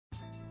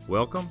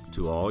Welcome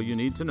to All You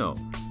Need to Know,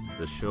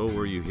 the show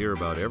where you hear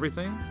about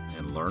everything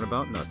and learn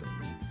about nothing.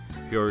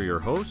 Here are your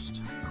hosts,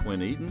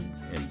 Quinn Eaton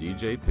and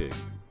DJ Pig.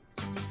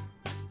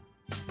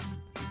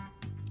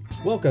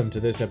 Welcome to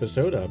this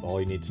episode of All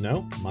You Need to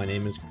Know. My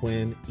name is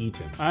Quinn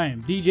Eaton. I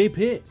am DJ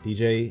Pig.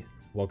 DJ,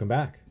 welcome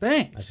back.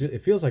 Thanks.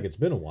 It feels like it's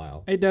been a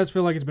while. It does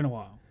feel like it's been a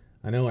while.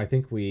 I know. I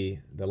think the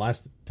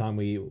last time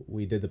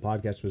we did the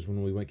podcast was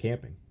when we went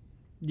camping.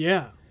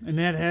 Yeah, and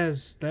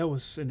that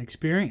was an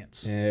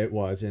experience. It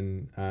was,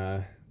 and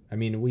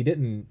we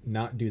didn't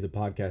not do the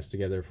podcast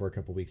together for a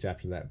couple weeks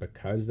after that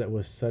because that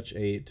was such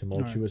a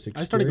tumultuous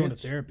experience. I started going to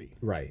therapy.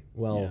 Right.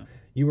 Well,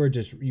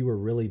 Yeah. you were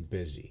really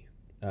busy.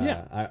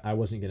 Yeah. I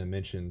wasn't going to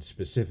mention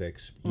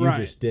specifics. You Right.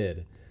 just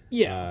did.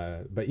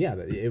 Yeah. But yeah,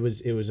 it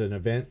was an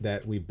event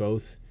that we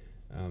both,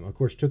 of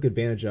course, took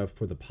advantage of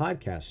for the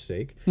podcast's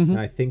sake. Mm-hmm. And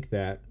I think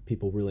that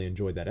people really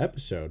enjoyed that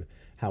episode.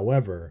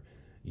 However,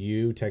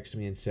 you texted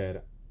me and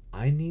said,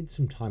 I need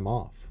some time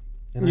off.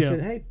 And I Yeah.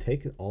 said, hey,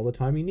 take all the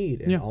time you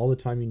need. And Yeah. all the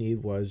time you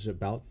need was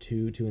about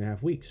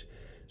 2.5 weeks.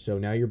 So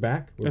now you're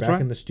back. We're That's back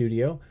right. in the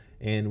studio.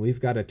 And we've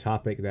got a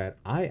topic that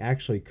I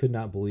actually could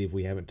not believe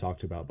we haven't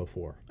talked about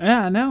before.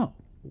 Yeah, I know.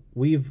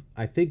 We've,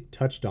 I think,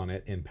 touched on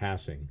it in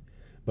passing,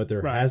 but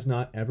there Right. has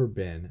not ever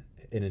been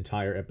an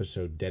entire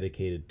episode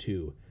dedicated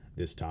to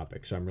this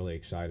topic. So I'm really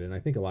excited, and I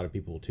think a lot of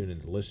people will tune in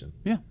to listen.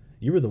 Yeah.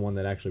 You were the one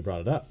that actually brought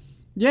it up.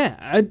 Yeah,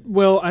 I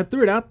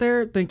threw it out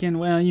there thinking,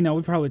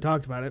 we probably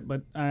talked about it,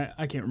 but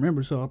I can't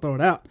remember, so I'll throw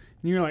it out.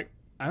 And you're like,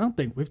 I don't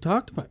think we've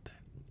talked about that.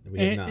 We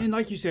have not. And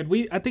like you said,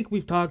 I think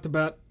we've talked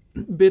about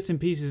bits and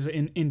pieces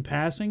in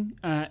passing,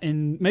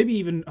 and maybe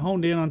even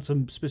honed in on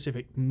some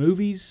specific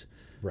movies.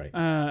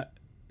 Right.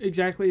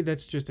 Exactly,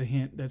 that's just a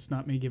hint. That's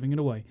not me giving it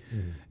away,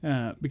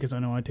 Mm-hmm. because I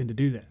know I tend to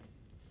do that.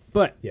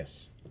 But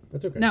Yes.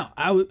 That's okay. now,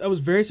 I was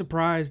very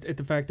surprised at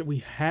the fact that we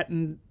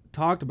hadn't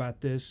talked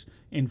about this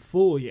in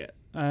full yet.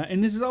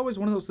 And this is always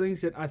one of those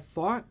things that I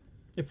thought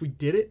if we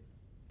did it,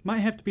 might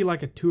have to be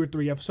like a 2 or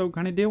 3 episode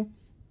kind of deal.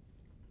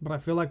 But I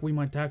feel like we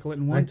might tackle it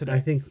in one today. I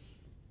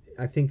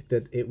think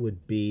that it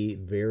would be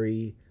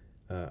very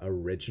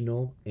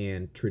original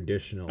and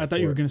traditional. I thought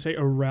you were going to say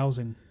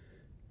arousing,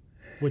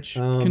 which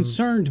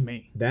concerned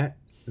me.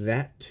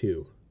 That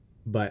too.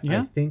 But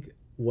Yeah? I think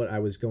what I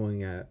was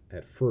going at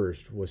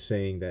first was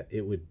saying that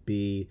it would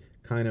be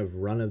kind of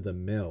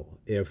run-of-the-mill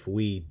if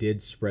we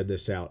did spread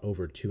this out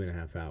over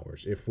 2.5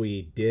 hours. If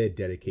we did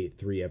dedicate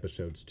 3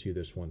 episodes to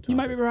this one topic. You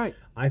might be right.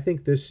 I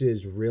think this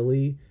is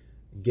really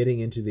getting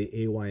into the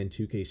AY and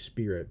 2K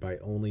spirit by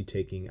only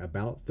taking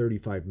about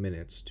 35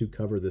 minutes to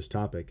cover this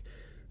topic,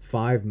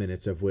 5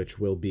 minutes of which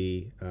will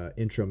be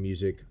intro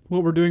music,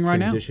 What we're doing right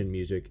now, transition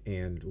music,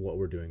 and what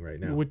we're doing right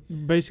now. which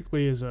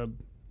basically is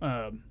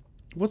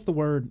what's the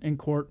word in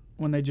court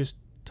when they just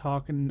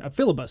talk a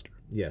filibuster.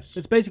 Yes.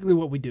 It's basically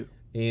what we do.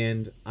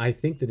 And I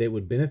think that it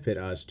would benefit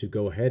us to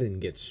go ahead and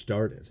get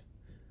started.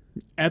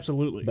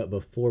 Absolutely. But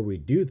before we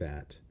do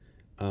that,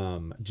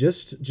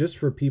 just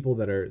for people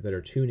that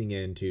are tuning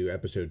in to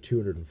episode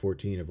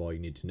 214 of All You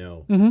Need to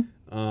Know,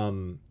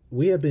 Mm-hmm.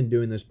 We have been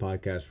doing this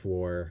podcast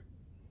for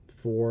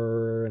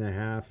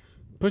 4.5,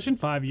 Pushing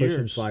 5 years.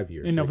 pushing 5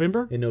 years. In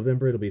November? In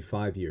November, it'll be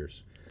 5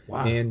 years.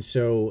 Wow. And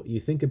so you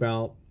think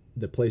about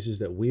the places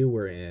that we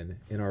were in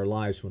our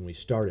lives when we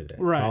started it.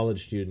 Right.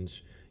 College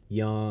students,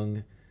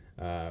 young,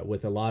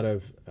 with a lot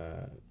of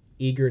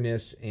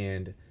eagerness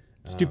and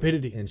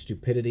Stupidity.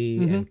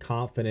 and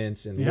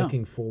confidence and Yeah.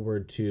 looking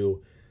forward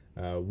to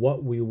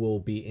what we will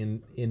be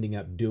ending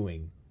up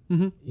doing,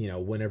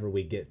 whenever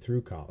we get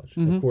through college.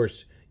 Of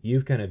course,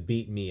 you've kind of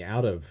beat me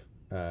out of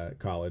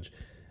college,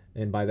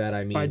 and by that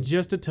I mean By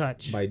just a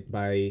touch.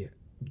 by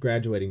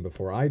graduating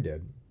before I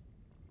did.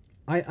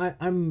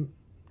 I'm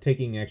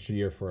taking an extra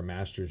year for a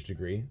master's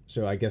degree,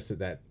 so I guess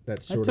that I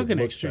sort took of an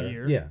looks extra better.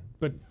 year. Yeah,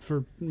 But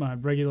for my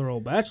regular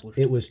old bachelor's.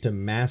 it was to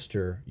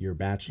master your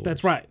bachelor's.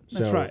 That's right.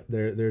 That's so right.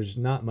 There's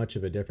not much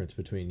of a difference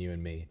between you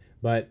and me,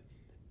 but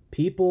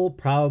people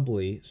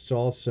probably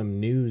saw some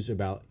news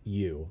about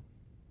you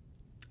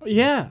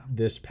Yeah.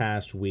 this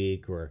past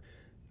week, or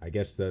I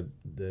guess the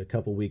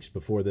couple weeks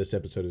before this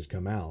episode has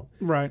come out.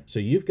 Right. So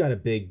you've got a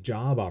big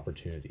job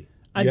opportunity.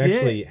 I You did,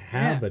 actually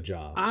have yeah. a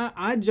job.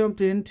 I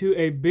jumped into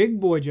a big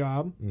boy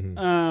job.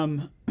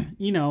 Mm-hmm.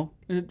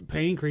 The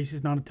pay increase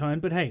is not a ton,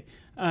 but hey,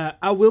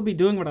 I will be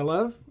doing what I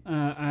love.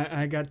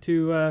 I've got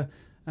the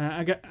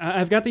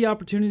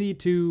opportunity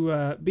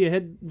to be a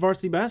head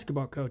varsity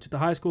basketball coach at the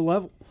high school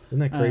level. Isn't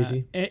that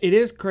crazy? It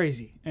is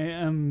crazy.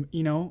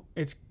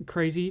 It's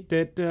crazy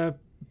that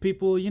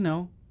people,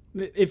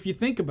 if you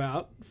think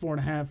about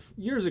 4.5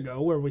 years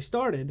ago where we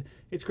started,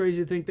 it's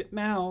crazy to think that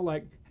now,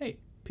 like, hey,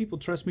 people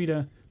trust me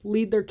to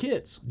lead their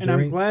kids, and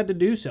I'm glad to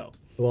do so.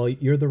 Well,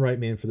 you're the right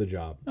man for the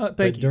job.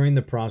 Thank you. During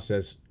the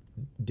process,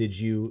 did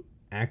you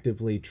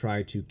actively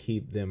try to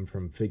keep them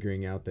from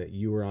figuring out that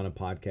you were on a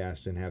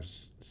podcast and have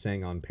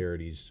sang on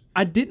parodies?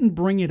 I didn't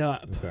bring it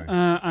up. Okay.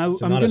 I'm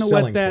So not a going to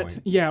selling let that.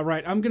 point. Yeah,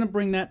 right. I'm going to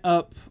bring that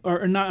up,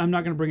 or not. I'm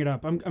not going to bring it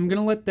up. I'm going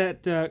to let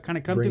that kind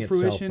of come Bring to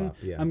itself fruition. up,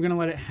 yeah. I'm going to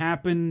let it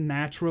happen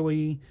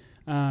naturally.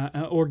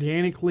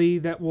 organically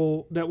that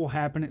will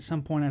happen at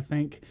some point, I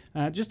think.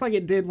 Just like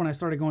it did when I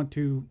started going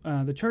to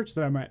the church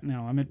that I'm at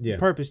now. I'm at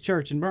Purpose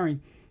Church in Murray.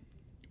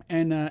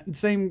 And the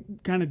same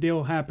kind of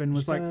deal happened.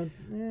 Was like,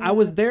 I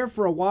was there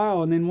for a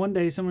while, and then one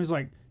day someone was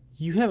like,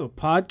 "You have a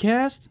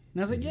podcast?"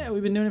 And I was like, "Yeah,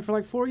 we've been doing it for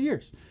like 4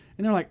 years."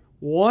 And they're like,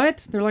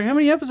 "What?" They're like, "How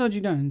many episodes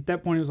you done?" And at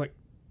that point, it was like,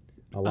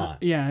 a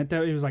lot. Yeah, it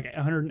was like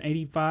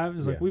 185. It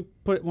was like, Yeah. we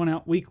put one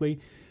out weekly.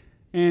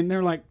 And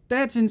they're like,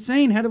 "That's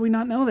insane. How did we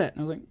not know that?" And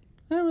I was like,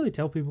 I don't really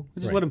tell people. I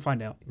just Right. let them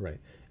find out. Right.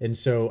 And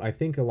so I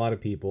think a lot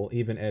of people,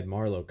 even Ed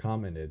Marlowe,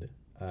 commented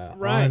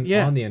Right,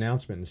 on the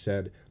announcement and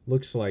said,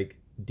 looks like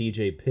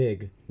DJ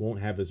Pig won't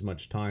have as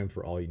much time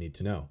for All You Need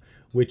to Know,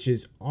 which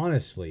is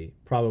honestly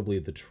probably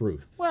the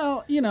truth.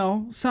 Well,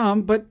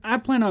 some, but I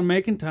plan on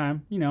making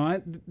time.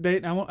 I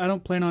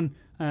don't plan on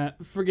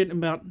forgetting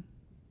about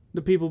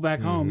the people back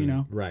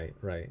home. Right,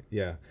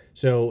 yeah.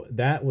 So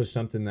that was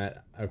something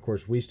that, of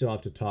course, we still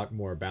have to talk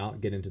more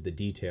about, get into the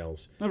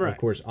details. All right. Of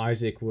course,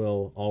 Isaac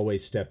will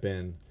always step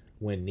in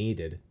when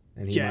needed.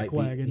 And he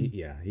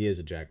Jackwagon. he is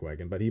a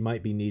jackwagon, but he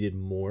might be needed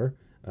more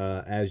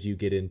as you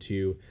get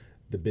into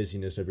the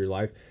busyness of your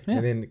life. Yeah.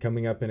 And then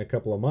coming up in a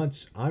couple of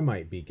months, I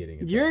might be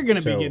getting a You're job. going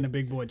to be So getting a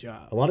big boy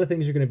job. a lot of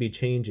things are going to be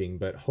changing,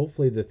 but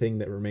hopefully the thing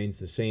that remains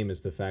the same is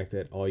the fact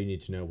that All You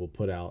Need to Know will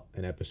put out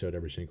an episode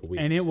every single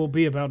week. And it will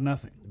be about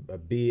nothing.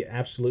 Be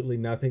absolutely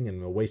nothing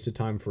and a waste of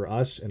time for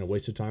us and a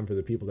waste of time for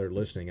the people that are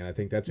listening. And I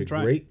think that's a That's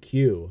right. great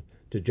cue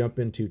to jump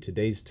into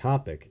today's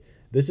topic.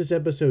 This is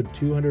episode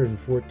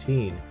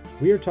 214.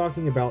 We are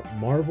talking about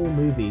Marvel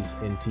movies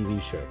and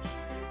TV shows.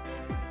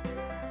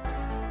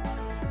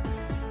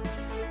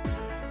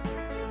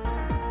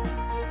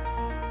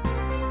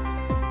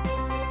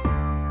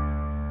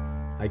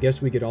 I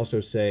guess we could also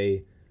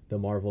say the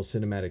Marvel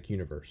Cinematic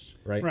Universe,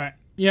 right? Right.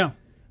 Yeah.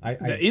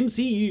 The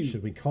MCU.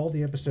 Should we call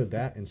the episode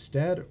that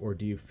instead, or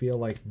do you feel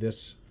like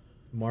this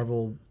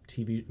Marvel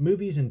TV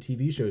movies and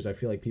TV shows? I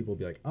feel like people will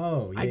be like,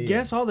 "Oh, yeah." I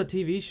guess all the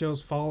TV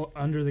shows fall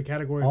under the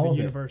category of All the of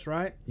it. universe,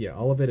 right? Yeah,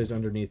 all of it is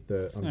underneath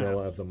the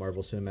umbrella of the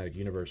Marvel Cinematic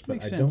Universe. But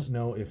Makes I sense. don't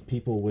know if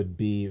people would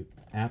be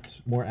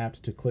more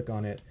apt to click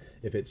on it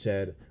if it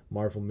said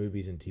Marvel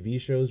movies and TV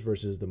shows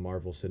versus the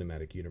Marvel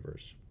Cinematic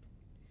Universe.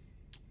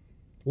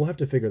 We'll have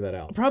to figure that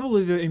out.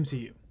 Probably the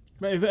MCU.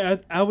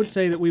 I would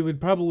say that we would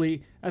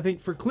probably, I think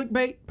for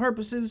clickbait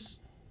purposes,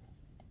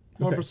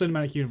 Marvel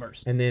Cinematic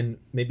Universe. And then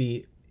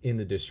maybe in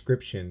the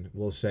description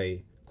we'll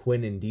say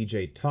Quinn and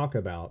DJ talk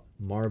about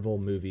Marvel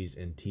movies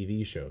and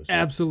TV shows.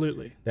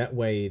 Absolutely. That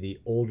way the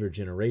older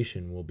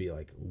generation will be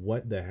like,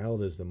 what the hell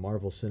does the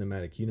Marvel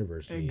Cinematic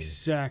Universe mean?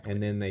 Exactly.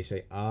 And then they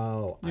say,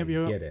 oh, I Yep.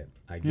 get it.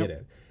 I get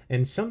it.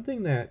 And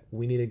something that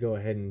we need to go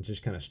ahead and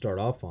just kind of start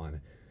off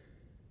on,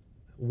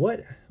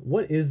 what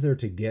is there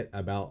to get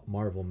about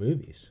Marvel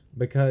movies?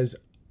 Because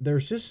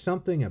there's just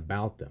something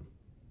about them.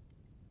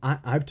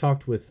 I've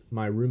talked with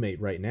my roommate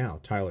right now,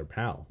 Tyler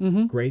Powell.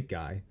 Mhm. Great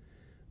guy.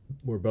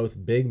 We're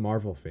both big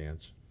Marvel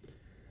fans.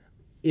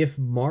 If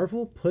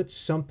Marvel puts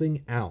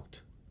something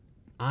out,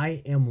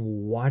 I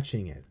am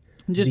watching it.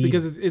 Just The-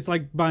 because it's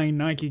like buying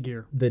Nike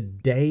gear. The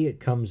day it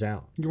comes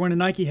out. You're wearing a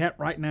Nike hat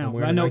right now. I'm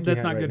wearing I a know Nike that's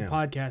hat not right good now.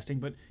 podcasting,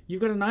 but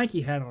you've got a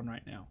Nike hat on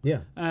right now.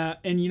 Yeah.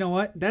 And you know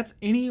what? That's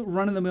any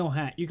run-of-the-mill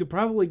hat. You could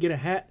probably get a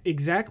hat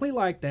exactly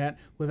like that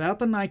without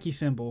the Nike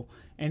symbol,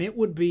 and it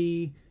would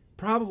be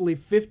probably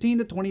 $15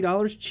 to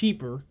 $20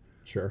 cheaper,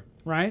 Sure.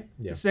 right?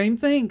 Yeah. Same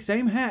thing,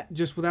 same hat,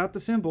 just without the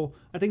symbol.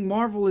 I think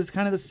Marvel is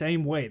kind of the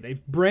same way.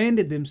 They've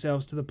branded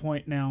themselves to the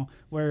point now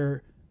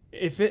where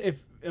if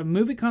a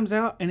movie comes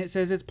out and it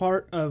says it's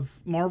part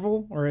of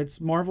Marvel or it's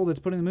Marvel that's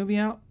putting the movie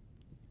out,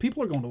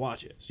 people are going to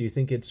watch it. So you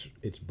think it's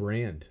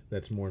brand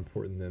that's more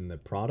important than the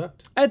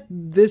product? At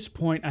this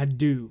point, I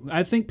do.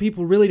 I think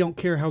people really don't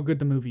care how good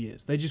the movie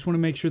is. They just want to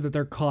make sure that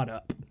they're caught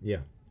up. Yeah.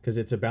 Because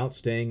it's about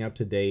staying up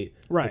to date.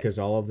 Right. Because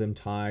all of them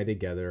tie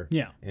together.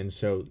 Yeah. And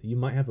so you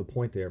might have a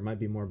point there. It might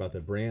be more about the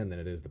brand than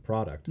it is the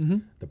product. Mm-hmm.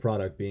 The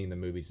product being the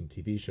movies and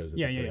TV shows that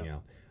Yeah, they're yeah, putting yeah.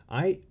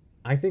 out.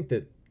 I think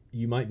that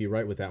you might be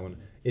right with that one.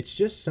 It's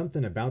just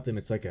something about them.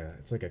 It's like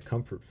a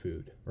comfort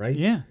food, right?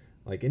 Yeah.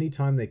 Like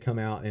anytime they come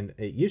out, and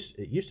it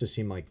used to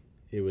seem like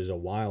it was a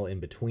while in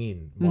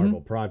between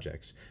Marvel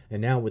projects,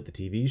 and now with the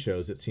TV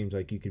shows, it seems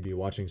like you could be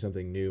watching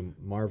something new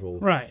Marvel.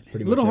 Right.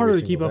 Pretty A little much harder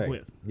every to keep single up day.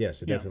 with.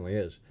 Yes, it Yeah. definitely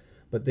is.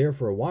 But there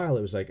for a while,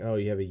 it was like, oh,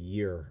 you have a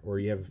year or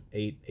you have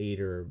eight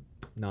or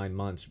 9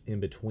 months in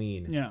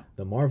between Yeah.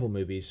 the Marvel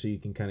movies, so you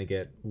can kind of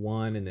get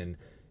one, and then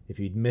if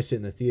you miss it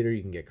in the theater,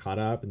 you can get caught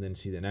up and then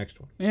see the next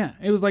one. Yeah.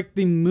 It was like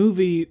the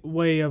movie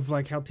way of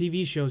like how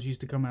TV shows used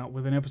to come out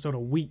with an episode a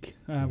week.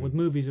 With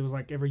movies, it was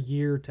like every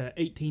year to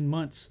 18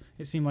 months.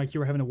 It seemed like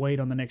you were having to wait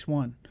on the next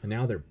one. And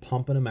now they're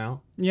pumping them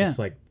out. Yeah. It's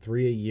like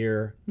 3 a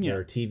year. Yeah. There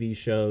are TV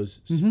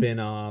shows,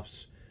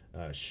 spin-offs,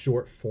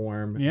 short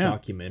form Yeah.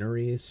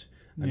 documentaries.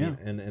 I Yeah.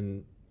 mean,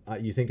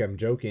 and you think I'm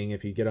joking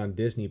if you get on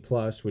Disney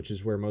Plus, which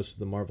is where most of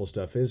the Marvel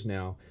stuff is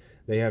now.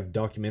 They have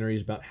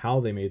documentaries about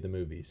how they made the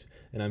movies,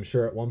 and I'm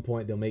sure at one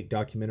point they'll make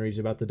documentaries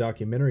about the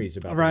documentaries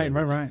about the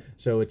movies. Right.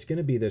 So it's going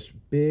to be this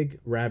big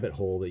rabbit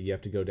hole that you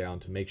have to go down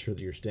to make sure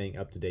that you're staying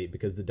up to date,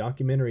 because the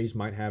documentaries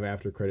might have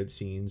after credit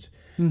scenes,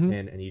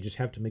 and you just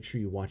have to make sure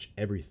you watch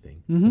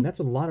everything. And that's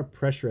a lot of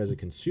pressure as a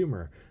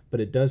consumer, but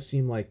it does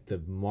seem like the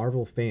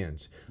Marvel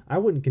fans, I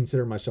wouldn't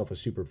consider myself a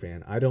super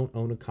fan. I don't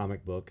own a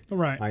comic book.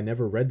 Right. I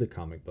never read the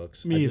comic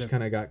books. Me I just either.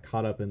 kind of got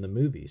caught up in the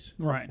movies.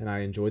 Right. And I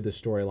enjoyed the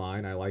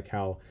storyline. I like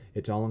how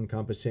it's all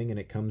encompassing and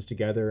it comes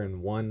together,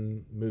 and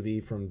one movie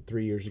from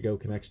 3 years ago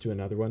connects to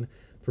another one.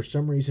 For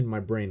some reason, my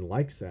brain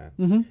likes that.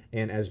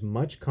 And as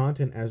much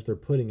content as they're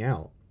putting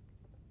out,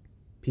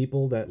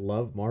 people that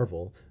love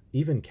Marvel,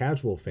 even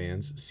casual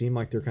fans, seem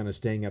like they're kind of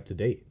staying up to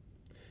date.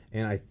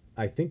 And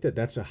I think that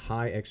that's a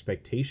high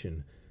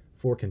expectation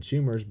for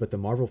consumers, but the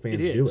Marvel fans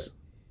do it.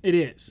 It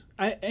is.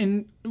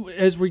 And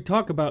as we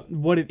talk about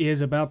what it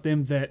is about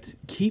them that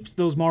keeps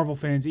those Marvel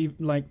fans,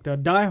 like the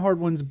diehard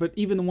ones, but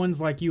even the ones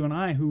like you and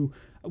I who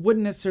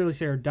wouldn't necessarily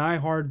say are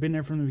diehard, been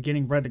there from the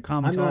beginning, read the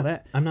comics, all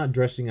that. I'm not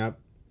dressing up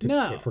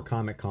No. for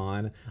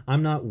Comic-Con.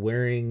 I'm not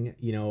wearing,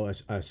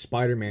 a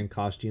Spider-Man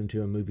costume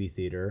to a movie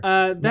theater.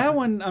 That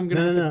one I'm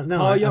going to have to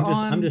call you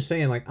on. I'm just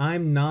saying, like,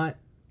 I'm not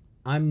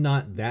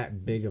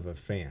that big of a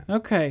fan.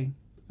 Okay.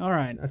 All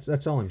right.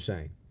 That's all I'm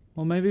saying.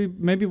 Well,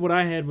 maybe what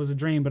I had was a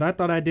dream, but I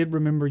thought I did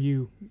remember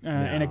you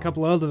and a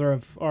couple other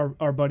of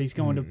our buddies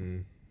going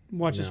to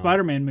watch a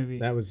Spider-Man movie.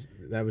 That was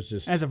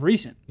just as of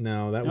recent.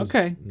 No, that was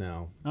okay.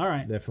 No, all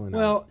right, definitely not.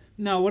 Well,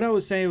 no, what I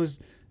was saying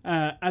was,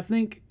 I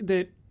think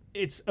that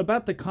it's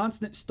about the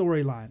constant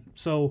storyline.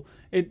 So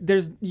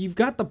you've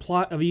got the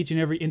plot of each and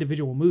every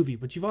individual movie,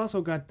 but you've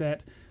also got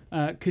that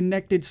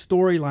connected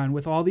storyline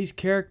with all these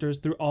characters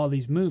through all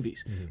these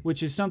movies,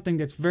 which is something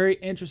that's very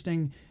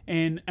interesting.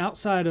 And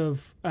outside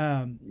of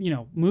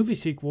movie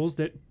sequels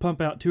that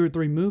pump out 2 or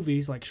 3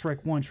 movies like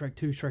Shrek 1, Shrek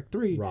 2, Shrek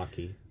 3,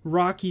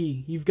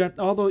 Rocky, you've got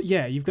all those.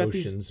 Yeah, you've got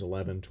Oceans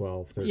 11,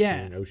 12,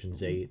 13,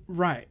 Oceans 8.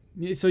 Right.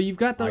 So you've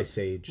got the Ice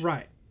Age.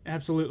 Right.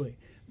 Absolutely.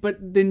 But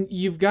then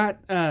you've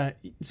got that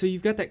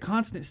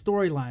constant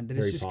storyline that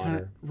is just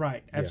kind of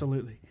right.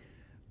 Absolutely.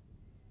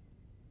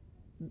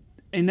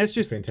 And that's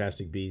just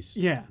Fantastic Beasts.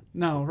 Yeah.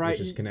 No. Right.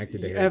 Which is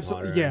connected to Harry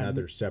Potter,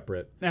 another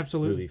separate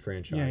movie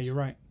franchise. Yeah, you're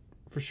right,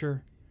 for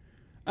sure.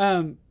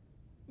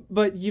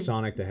 But you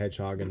Sonic the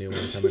Hedgehog, a new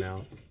one coming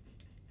out.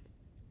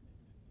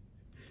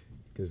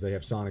 Because they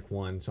have Sonic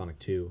 1, Sonic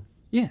 2.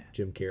 Yeah.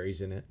 Jim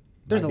Carrey's in it.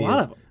 There's a lot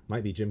of them.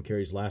 Might be Jim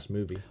Carrey's last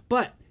movie.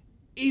 But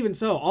even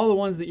so, all the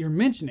ones that you're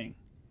mentioning,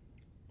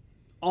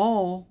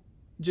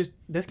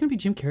 that's going to be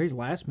Jim Carrey's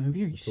last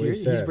movie? Are you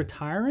serious? He's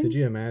retiring? Could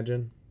you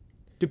imagine?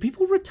 Do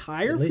people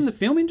retire from the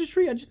film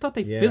industry? I just thought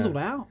they fizzled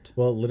out.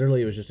 Well,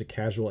 literally, it was just a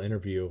casual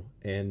interview,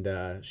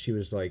 and she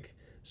was like,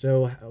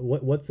 "So,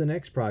 what's the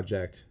next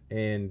project?"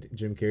 And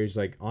Jim Carrey's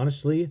like,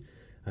 "Honestly,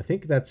 I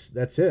think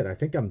that's it. I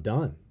think I'm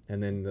done."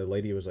 And then the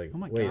lady was like, "Oh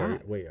my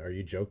God. Wait, are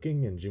you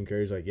joking?" And Jim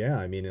Carrey's like, "Yeah,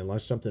 I mean,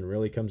 unless something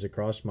really comes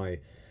across my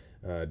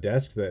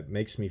desk that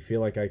makes me feel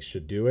like I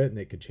should do it and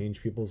it could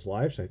change people's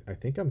lives, I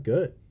think I'm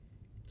good."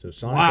 So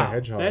Sonic the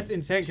Hedgehog. That's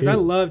insane, because I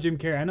love Jim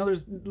Carrey. I know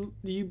there's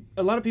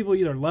a lot of people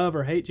either love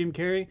or hate Jim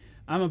Carrey.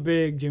 I'm a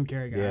big Jim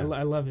Carrey guy. Yeah.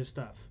 I love his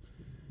stuff.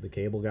 The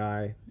Cable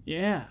Guy.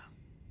 Yeah.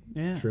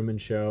 Truman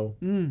Show.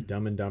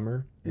 Dumb and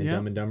Dumber. And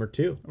Dumb and Dumber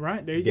 2.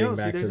 Right, there you Getting go.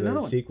 back See, there's to another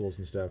the one. sequels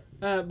and stuff.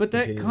 But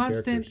that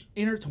constant characters.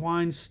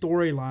 intertwined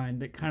storyline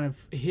that kind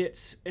of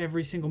hits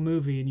every single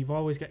movie, and you've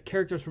always got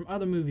characters from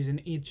other movies in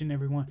each and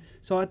every one.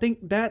 So I think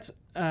that's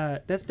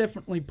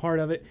definitely part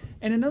of it.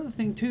 And another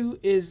thing too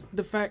is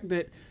the fact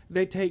that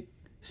they take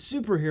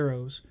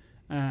superheroes,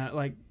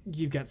 like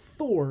you've got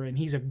Thor and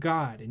he's a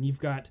god, and you've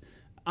got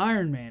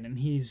Iron Man and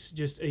he's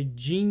just a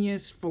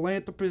genius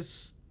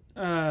philanthropist,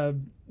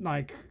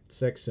 like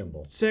sex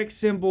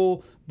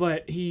symbol,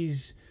 but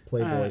he's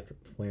Playboy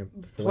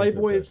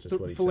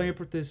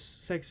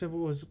philanthropist sex symbol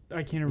was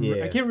I can't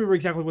remember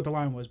exactly what the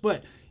line was,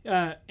 but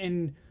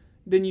and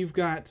then you've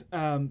got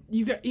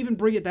even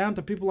bring it down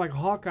to people like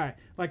Hawkeye.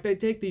 Like they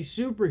take these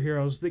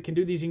superheroes that can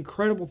do these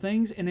incredible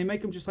things and they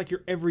make them just like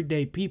your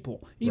everyday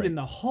people. Even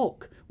the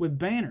Hulk with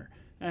Banner.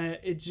 I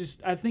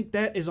think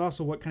that is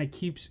also what kind of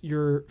keeps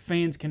your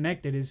fans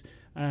connected is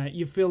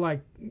you feel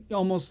like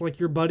almost like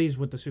you're buddies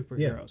with the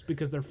superheroes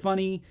because they're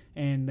funny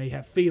and they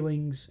have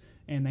feelings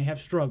and they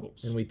have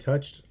struggles. And you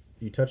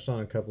touched on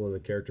a couple of the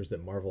characters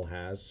that Marvel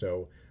has,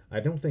 so I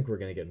don't think we're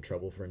going to get in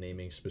trouble for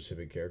naming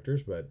specific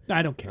characters, but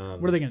I don't care.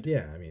 What are they going to do?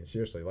 Yeah, I mean,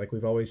 seriously, like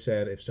we've always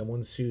said, if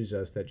someone sues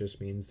us, that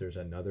just means there's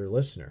another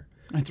listener.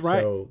 That's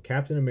right. So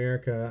Captain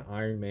America,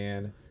 Iron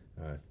Man,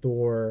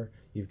 Thor,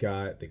 you've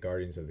got the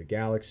Guardians of the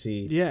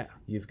Galaxy. Yeah.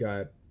 You've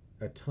got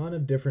a ton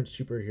of different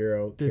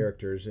superhero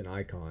characters and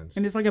icons.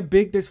 And it's like a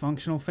big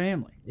dysfunctional they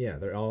Yeah,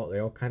 they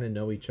all kind of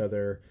know each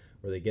other,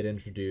 or they get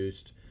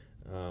introduced.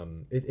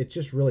 It's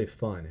just really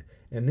fun.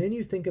 And then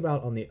you think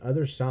about on the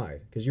other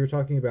side, because you were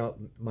talking about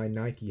my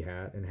Nike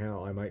hat and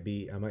how I might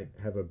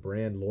have a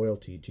brand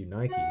loyalty to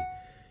Nike.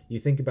 you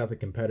think about the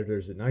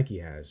competitors that Nike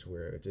has,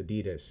 where it's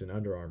Adidas and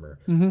Under Armour.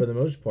 Mhm. For the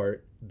most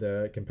part,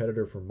 the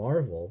competitor for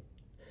Marvel,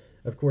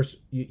 of course,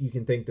 you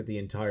can think that the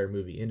entire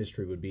movie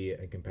industry would be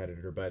a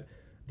competitor, but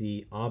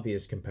the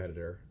obvious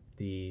competitor,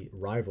 the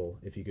rival,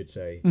 if you could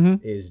say,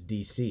 Mhm. is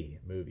DC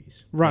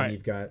movies. Right. And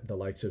you've got the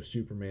likes of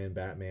Superman,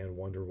 Batman,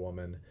 Wonder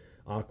Woman,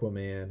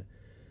 Aquaman,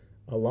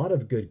 a lot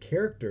of good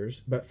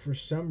characters, but for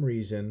some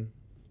reason,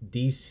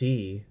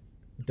 DC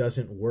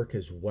doesn't work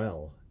as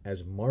well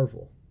as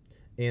Marvel.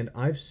 And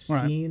I've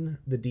Right. seen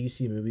the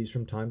DC movies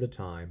from time to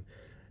time.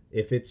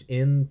 If it's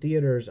in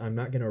theaters, I'm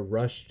not going to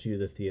rush to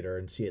the theater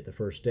and see it the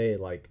first day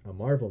like a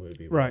Marvel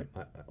movie would, Right.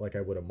 like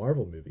I would a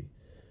Marvel movie.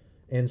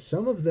 And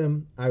some of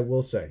them, I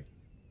will say,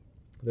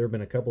 there have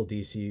been a couple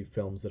DC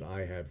films that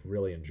I have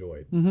really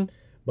enjoyed. Mhm.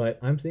 But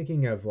I'm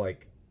thinking of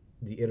like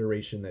the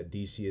iteration that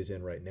DC is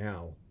in right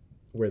now,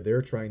 where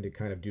they're trying to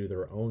kind of do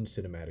their own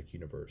cinematic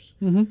universe.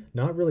 Mhm.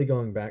 Not really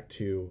going back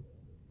to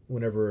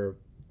whenever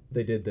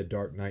they did the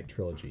Dark Knight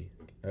trilogy.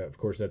 Of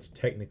course, that's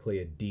technically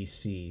a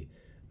DC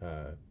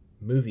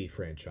movie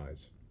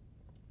franchise.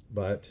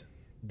 But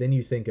then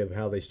you think of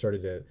how they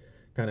started to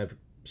kind of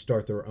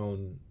start their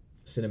own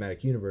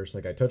cinematic universe,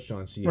 like I touched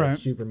on. So you Right. had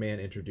Superman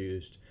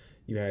introduced,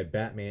 you had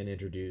Batman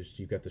introduced,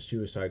 you've got the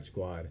Suicide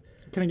Squad,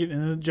 Kind of get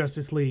into the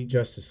Justice League.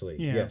 Justice League.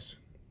 Yeah. Yes.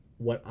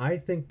 What I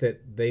think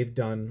that they've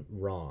done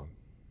wrong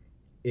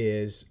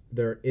is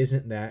there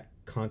isn't that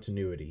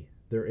continuity.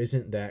 There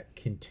isn't that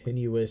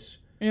continuous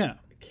Yeah.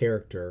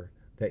 character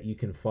that you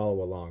can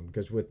follow along,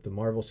 because with the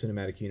Marvel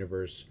Cinematic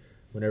Universe,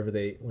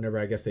 whenever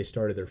I guess they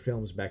started their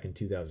films back in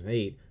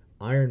 2008,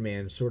 Iron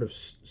Man sort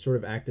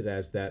of acted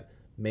as that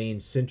main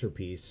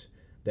centerpiece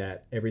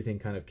that everything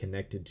kind of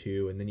connected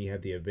to, and then you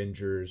have the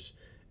Avengers,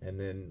 and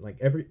then like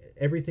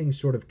everything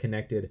sort of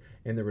connected,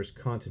 and there was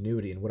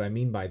continuity. And what I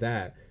mean by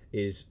that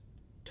is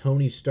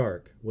Tony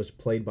Stark was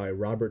played by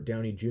Robert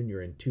Downey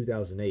Jr. in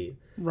 2008.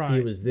 Right.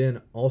 He was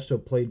then also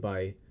played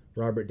by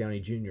Robert Downey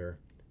Jr.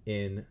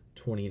 in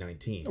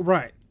 2019.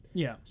 Right.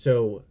 Yeah.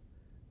 So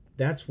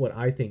that's what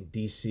I think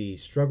DC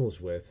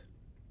struggles with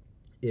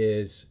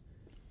is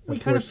We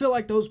kind of feel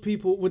like those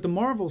people with the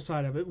Marvel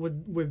side of it,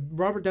 with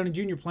Robert Downey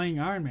Jr. playing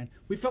Iron Man,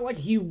 we felt like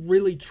he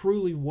really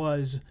truly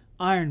was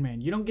Iron Man.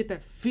 You don't get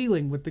that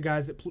feeling with the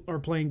guys that are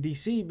playing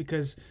DC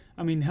because,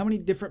 I mean, how many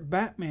different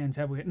Batmans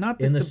have we? Not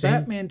that In the the same-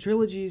 Batman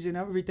trilogies and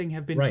everything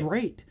have been Right.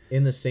 great.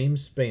 in the same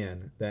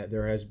span that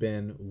there has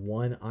been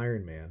one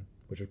Iron Man,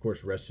 which of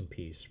course rest in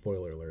peace,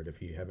 spoiler alert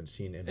if you haven't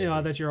seen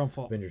Yeah, that's your own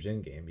fault. Avengers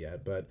Endgame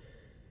yet, but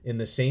in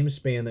the same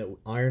span that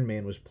Iron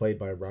Man was played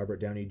by Robert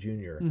Downey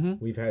Jr.,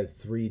 we've had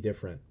 3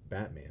 different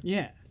Batmans.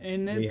 Yeah,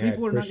 and then We had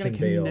people are not going to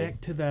Christian Bale.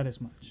 connect to that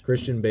as much.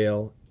 Christian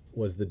Bale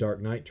was the Dark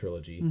Knight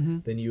trilogy. Mm-hmm.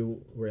 Then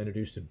you were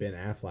introduced to Ben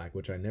Affleck,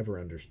 which I never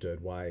understood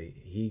why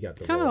he got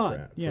the Kinda role odd,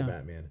 for yeah.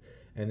 Batman.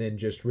 And then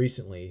just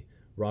recently,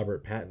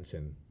 Robert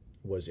Pattinson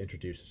was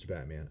introduced as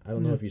Batman. I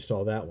don't know if you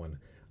saw that one.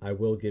 I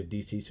will give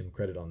DC some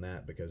credit on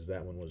that because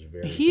that one was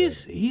very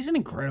He's good. an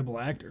incredible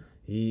actor.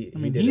 He I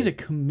mean, did he's a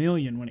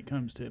chameleon when it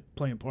comes to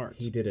playing parts.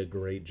 He did a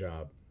great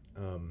job.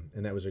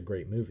 And that was a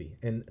great movie.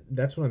 And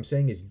that's what I'm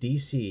saying is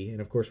DC,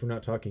 and of course we're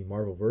not talking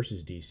Marvel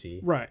versus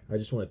DC. Right. I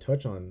just want to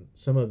touch on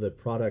some of the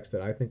products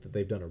that I think that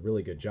they've done a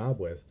really good job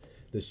with.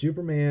 The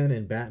Superman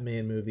and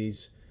Batman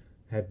movies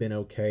have been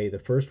okay. The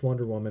first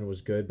Wonder Woman was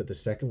good, but the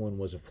second one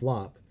was a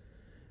flop.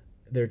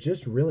 They're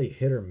just really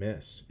hit or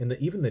miss. And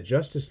even the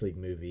Justice League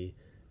movie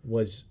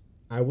was,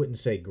 I wouldn't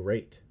say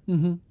great.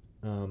 Mm-hmm.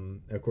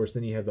 Of course,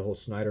 then you have the whole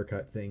Snyder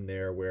Cut thing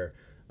there where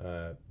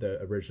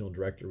the original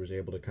director was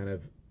able to kind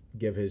of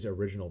give his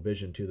original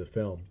vision to the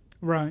film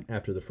Right.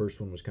 after the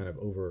first one was kind of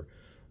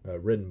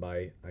overridden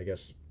by, I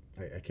guess,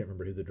 I can't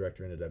remember who the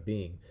director ended up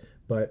being.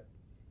 But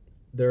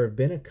there have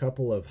been a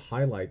couple of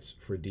highlights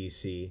for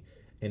DC,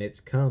 and it's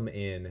come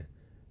in,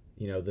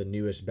 the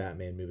newest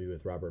Batman movie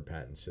with Robert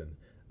Pattinson.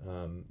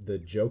 The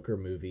Joker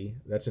movie,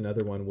 that's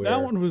another one where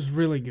That one was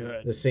really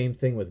good. the same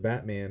thing with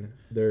Batman.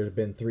 There have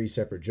been 3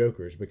 separate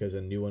Jokers because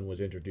a new one was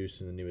introduced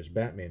in the newest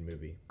Batman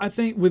movie. I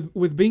think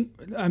with being,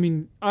 I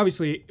mean,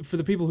 obviously for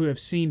the people who have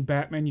seen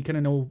Batman, you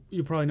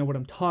probably know what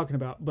I'm talking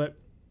about. But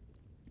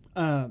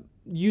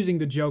using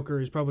the Joker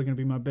is probably going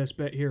to be my best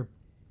bet here.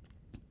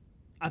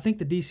 I think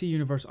the DC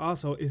universe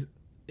also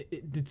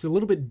it's a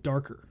little bit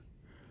darker.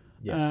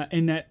 Yes.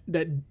 And that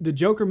the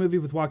Joker movie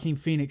with Joaquin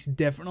Phoenix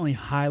definitely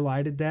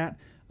highlighted that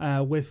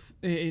with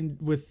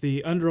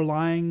the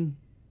underlying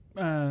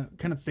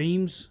kind of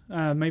themes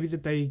maybe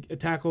that they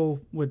tackle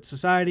with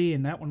society,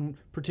 and that one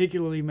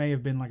particularly may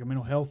have been like a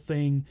mental health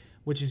thing,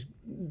 which is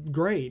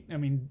great. I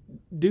mean,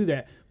 do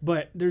that,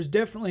 but there's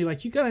definitely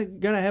like you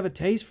gotta have a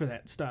taste for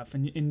that stuff,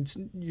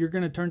 and you're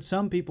gonna turn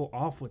some people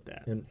off with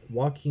that. And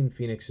Joaquin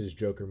Phoenix's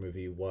Joker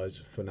movie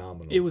was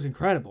phenomenal. It was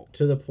incredible.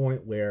 To the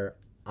point where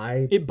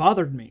It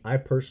bothered me. I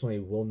personally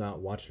will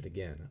not watch it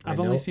again. I've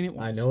only seen it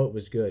once. I know it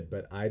was good,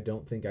 but I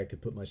don't think I could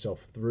put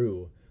myself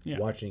through Yeah.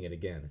 watching it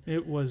again.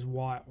 It was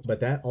wild. But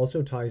that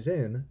also ties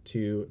in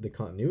to the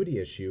continuity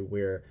issue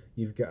where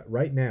you've got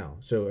right now.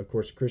 So of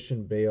course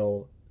Christian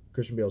Bale's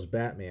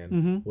Batman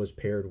Mhm. was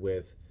paired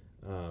with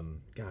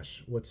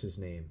Gosh, what's his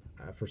name?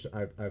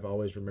 I've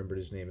always remembered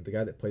his name. The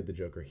guy that played the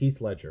Joker,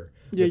 Heath Ledger.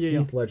 Yeah, With yeah, yeah.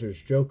 Heath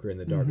Ledger's Joker in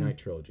the Dark Knight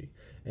trilogy.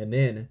 And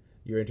then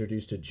you're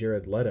introduced to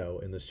Jared Leto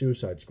in the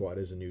Suicide Squad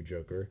as a new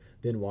Joker.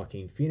 Then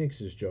Joaquin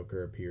Phoenix's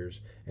Joker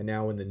appears. And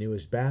now in the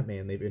newest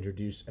Batman, they've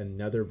introduced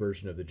another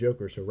version of the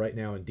Joker. So right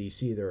now in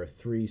DC, there are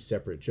 3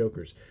 separate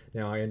Jokers.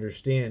 Now, I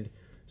understand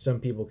some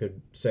people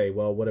could say,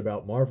 well, what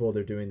about Marvel?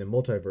 They're doing the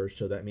multiverse,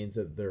 so that means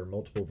that there are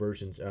multiple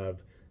versions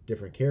of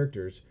different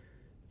characters.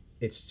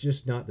 It's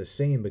just not the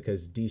same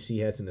because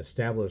DC hasn't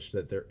established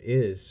that there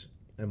is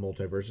a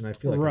multiverse, and I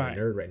feel like Right. I'm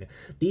a nerd right now.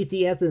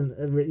 DC hasn't,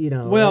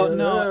 Well,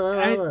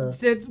 no,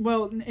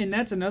 and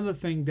that's another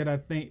thing that I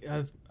think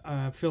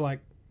I feel like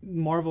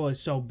Marvel is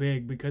so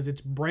big because it's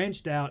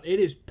branched out. It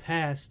is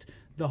past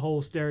the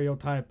whole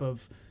stereotype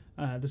of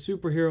the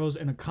superheroes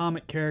and the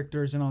comic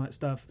characters and all that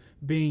stuff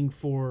being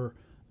for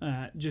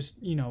just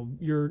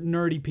your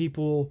nerdy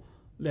people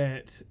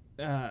that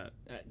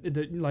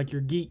like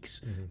your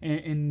geeks,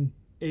 and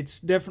it's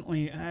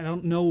definitely, I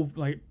don't know,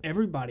 like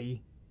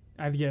everybody.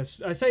 I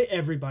guess I say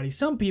everybody.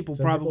 Some people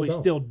probably don't.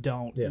 still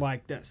don't Yeah.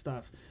 like that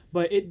stuff,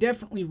 but it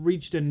definitely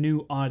reached a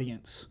new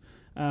audience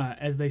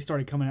as they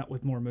started coming out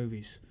with more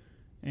movies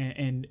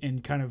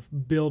and kind of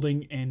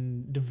building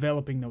and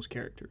developing those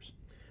characters.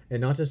 And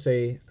not to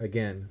say,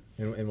 again,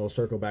 and we'll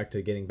circle back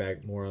to getting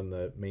back more on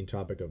the main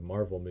topic of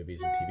Marvel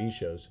movies and TV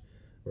shows,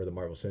 or the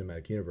Marvel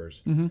Cinematic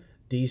Universe.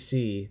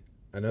 DC,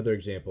 another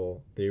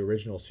example, the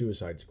original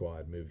Suicide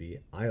Squad movie,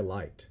 I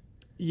liked.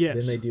 Yes.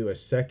 Then they do a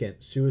second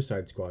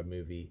Suicide Squad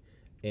movie,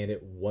 and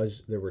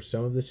there were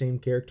some of the same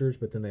characters,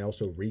 but then they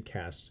also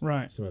recast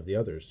Right. some of the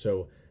others.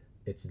 So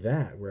it's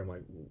that where I'm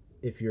like,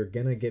 if you're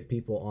gonna get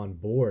people on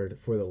board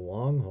for the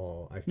long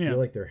haul, I feel Yeah.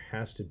 like there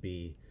has to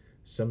be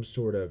some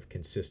sort of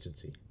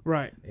consistency,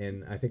 Right.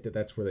 and I think that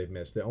that's where they've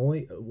missed. The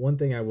only one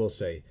thing I will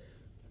say,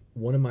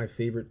 one of my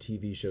favorite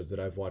TV shows that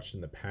I've watched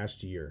in the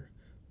past year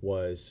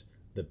was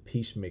the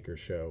Peacemaker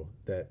show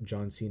that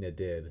John Cena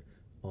did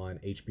on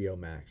HBO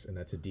Max, and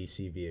that's a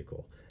DC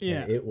vehicle.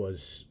 Yeah. And it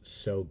was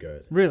so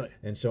good. Really.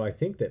 And so I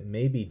think that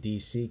maybe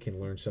DC can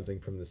learn something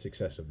from the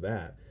success of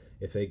that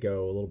if they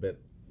go a little bit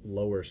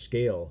lower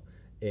scale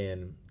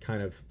and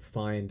kind of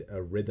find a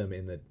rhythm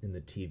in the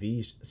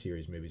TV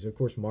series movies. Of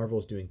course,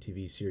 Marvel's doing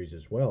TV series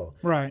as well.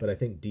 Right. But I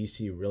think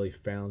DC really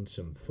found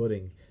some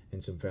footing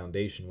and some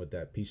foundation with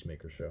that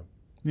Peacemaker show.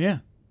 Yeah.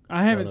 I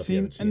know haven't if you seen.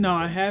 haven't seen No, it,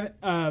 I haven't.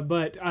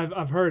 But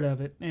I've heard of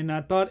it, and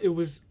I thought it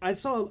was. I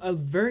saw a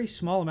very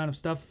small amount of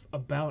stuff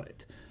about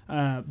it,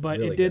 but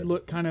Really it did good.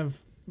 look kind of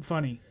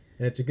funny.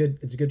 And it's a good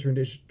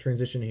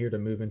transition here to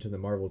move into the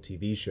Marvel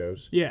TV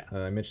shows. Yeah.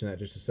 I mentioned that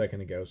just a second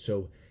ago.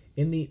 So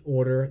in the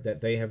order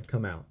that they have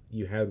come out,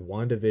 you had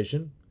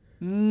WandaVision.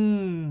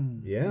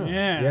 Yeah.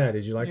 Yeah.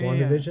 Did you like Yeah.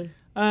 WandaVision?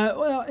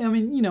 Well, I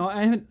mean,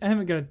 I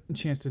haven't got a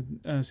chance to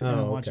sit down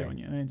and watch okay. that one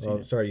yet. I didn't see Well,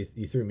 it. sorry,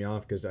 you threw me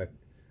off because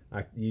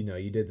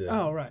you did the.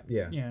 Oh, right.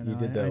 Yeah. Yeah, you no,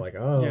 did I-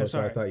 the yeah, so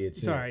sorry. I thought you'd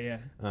seen it. Sorry, yeah.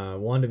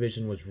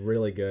 WandaVision was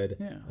really good.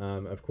 Yeah.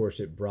 Of course,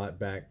 it brought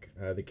back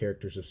the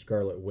characters of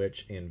Scarlet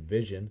Witch and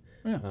Vision.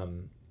 Yeah.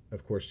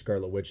 Of course,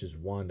 Scarlet Witch is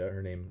Wanda.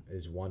 Her name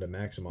is Wanda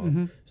Maximoff.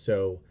 Mm-hmm.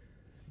 So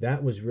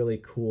that was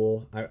really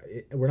cool.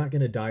 We're not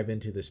going to dive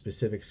into the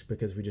specifics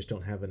because we just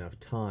don't have enough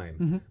time.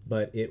 Mm-hmm.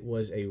 But it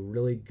was a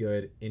really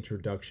good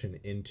introduction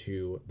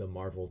into the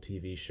Marvel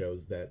TV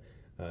shows that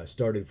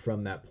started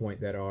from that point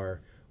that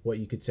are what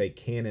you could say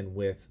canon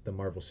with the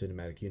Marvel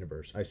Cinematic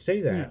Universe. I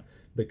say that Yeah.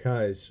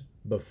 because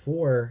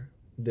before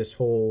this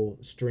whole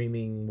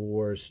streaming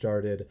wars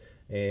started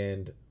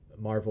and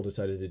Marvel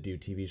decided to do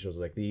TV shows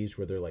like these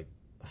where they're like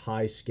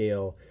high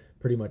scale,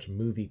 pretty much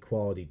movie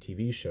quality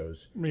TV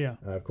shows. Yeah.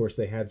 Of course,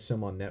 they had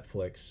some on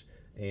Netflix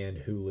and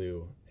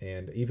Hulu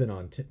and even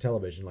on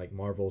television like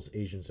Marvel's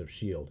Agents of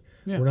S.H.I.E.L.D.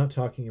 Yeah. We're not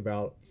talking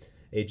about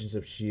Agents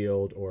of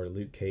S.H.I.E.L.D. or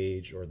Luke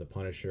Cage or The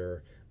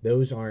Punisher.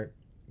 Those aren't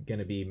going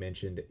to be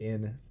mentioned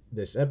in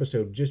this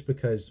episode just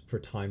because for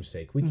time's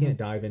sake. We can't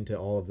dive into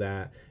all of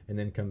that and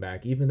then come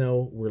back, even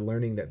though we're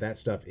learning that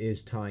stuff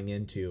is tying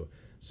into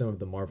some of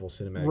the Marvel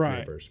Cinematic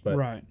Universe. But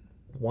Right.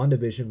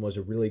 WandaVision was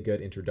a really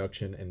good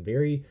introduction and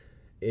very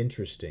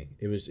interesting.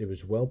 It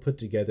was well put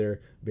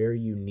together, very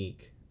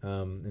unique.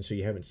 And so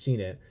you haven't seen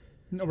it.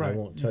 No, right. I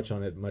won't touch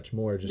on it much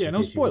more just Yeah, in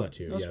don't case you spoil want it.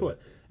 to. Don't Yeah, spoil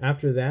but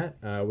after that,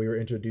 we were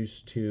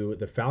introduced to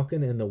the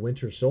Falcon and the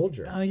Winter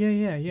Soldier. Oh,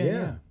 yeah.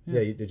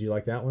 Did you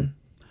like that one?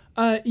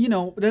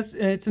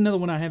 It's another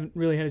one I haven't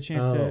really had a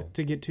chance Oh.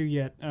 to get to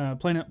yet.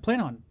 Plan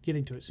on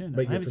getting to it soon. Though.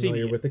 But I you're haven't seen it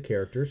familiar yet. with the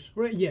characters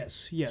Right,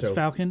 yes, So-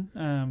 Falcon.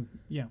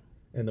 Yeah,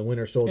 and the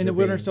Winter Soldier. and the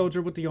Winter being-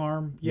 Soldier with the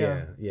arm.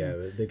 Yeah,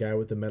 the guy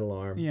with the metal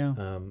arm. Yeah.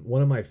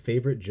 One of my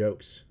favorite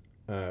jokes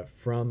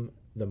from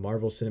the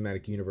Marvel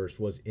Cinematic Universe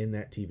was in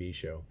that TV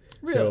show.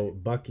 Really? So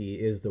Bucky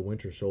is the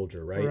Winter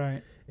Soldier, right?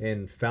 Right.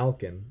 And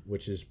Falcon,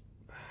 which is,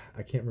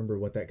 I can't remember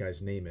what that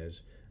guy's name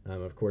is.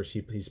 Of course,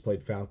 he's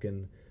played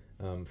Falcon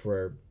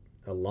for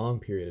a long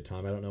period of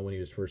time. I don't know when he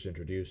was first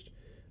introduced.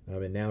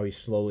 And now he's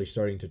slowly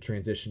starting to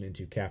transition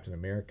into Captain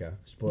America.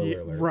 Spoiler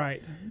Yeah, alert.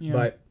 right. Yeah.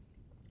 But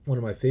one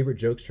of my favorite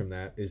jokes from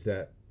that is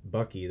that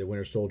Bucky, the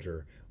Winter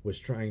Soldier, was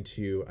trying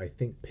to, I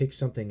think, pick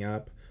something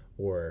up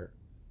or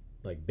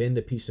like bend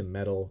a piece of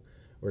metal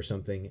or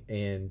something,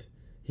 and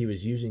he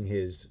was using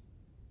his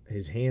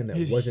hand that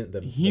His wasn't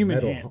the human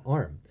metal hand.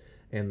 arm.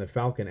 And the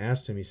Falcon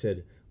asked him, he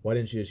said, "Why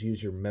didn't you just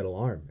use your metal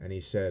arm?" And he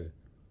said,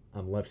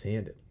 "I'm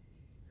left-handed."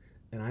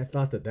 And I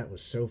thought that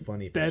was so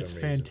funny for That's some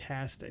reason.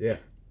 fantastic. Yeah.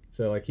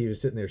 So like he was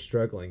sitting there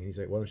struggling. He's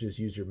like, "Why don't you just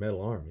use your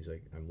metal arm?" He's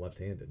like, "I'm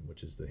left-handed,"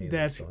 which is the hand.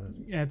 that he still has.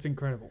 That's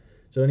incredible.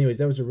 So, anyways,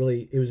 that was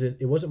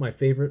it wasn't my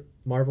favorite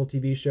Marvel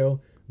TV show,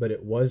 but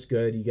it was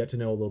good. You got to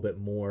know a little bit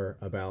more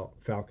about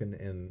Falcon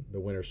and the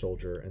Winter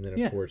Soldier, and then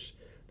of course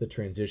the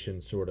transition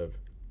sort of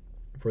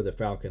for the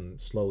Falcon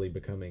slowly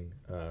becoming,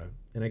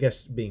 and I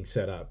guess being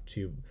set up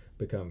to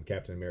become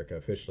Captain America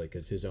officially,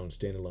 because his own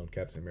standalone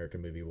Captain America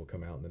movie will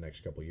come out in the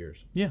next couple of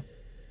years. Yeah.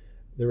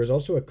 There was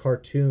also a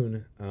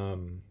cartoon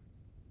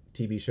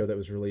TV show that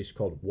was released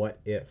called What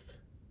If.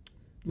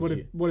 What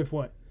if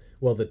what?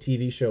 Well, the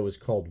TV show was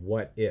called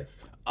What If.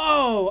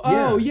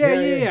 Oh,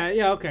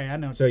 yeah. Okay, I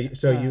know. So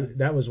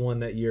that was one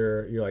that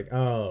you're like,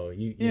 oh,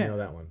 you know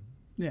that one.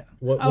 Yeah.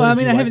 What I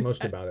did you like haven't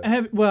most about it? I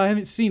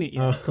haven't seen it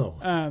yet. Oh,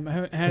 I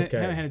haven't had okay.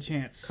 haven't had a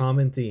chance.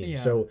 Common theme. Yeah.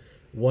 So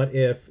What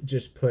If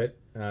just put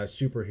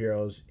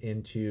superheroes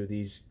into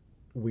these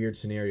weird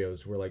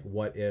scenarios where, like,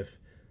 what if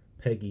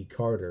Peggy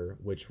Carter,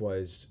 which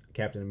was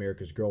Captain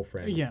America's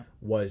girlfriend,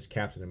 was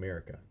Captain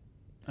America?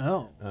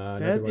 Oh,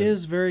 Another that one,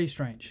 is very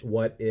strange.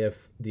 What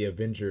if the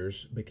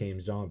Avengers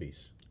became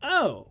zombies?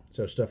 Oh,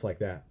 So stuff like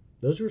that.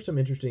 Those were some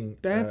interesting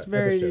that's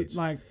very episodes.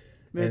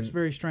 that's And-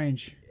 very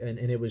strange. And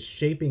it was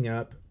shaping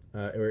up,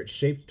 or it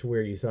shaped to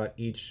where you thought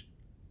each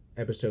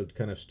episode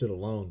kind of stood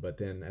alone, but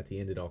then at the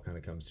end it all kind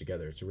of comes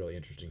together. It's a really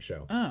interesting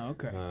show. Oh,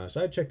 okay.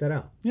 So I'd check that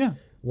out. Yeah.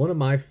 One of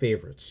my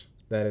favorites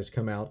that has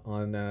come out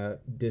on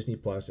Disney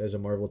Plus as a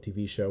Marvel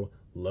TV show,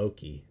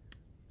 Loki.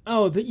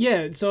 Oh,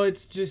 so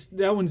it's just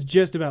that one's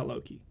just about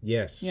Loki.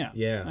 Yes. Yeah.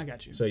 Yeah. I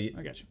got you. So I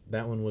got you.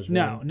 that one was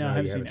No, one. no, I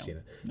you haven't seen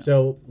it. No.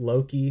 So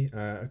Loki,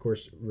 of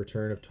course,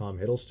 return of Tom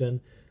Hiddleston,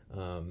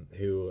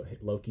 who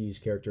Loki's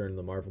character in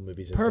the Marvel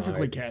movies has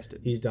Perfectly died.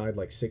 casted. He's died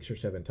like 6 or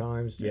 7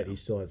 times, yet he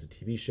still has a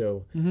TV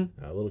show.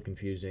 Mm-hmm. A little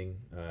confusing,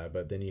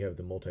 but then you have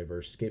the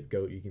multiverse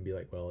scapegoat. You can be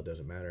like, well, it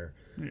doesn't matter.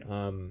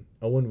 Yeah.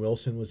 Owen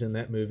Wilson was in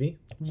that movie.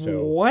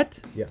 So What?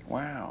 yeah,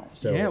 Wow.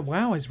 so yeah.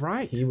 Wow is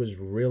right. he was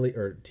really,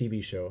 or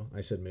TV show.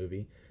 I said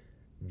movie.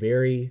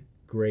 Very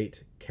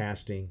great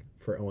casting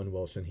for Owen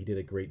Wilson. He did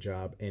a great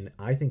job, and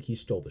I think he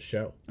stole the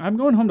show. I'm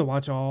going home to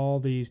watch all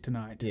these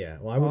tonight. Yeah,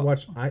 well, I would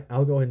watch.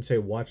 I'll go ahead and say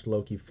watch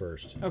Loki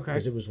first. Okay.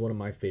 Because it was one of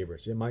my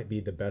favorites. It might be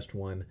the best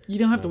one. You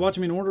don't have to watch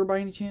them in order by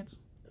any chance.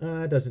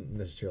 It doesn't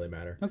necessarily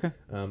matter. Okay.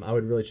 I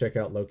would really check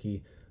out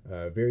Loki.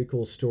 Very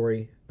cool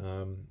story.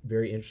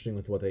 Very interesting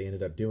with what they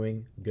ended up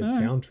doing. Good All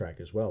right. soundtrack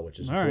as well, which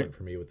is All important right.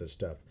 for me with this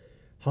stuff.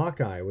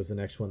 Hawkeye was the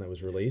next one that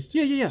was released.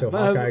 Yeah. So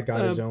Hawkeye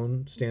got his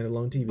own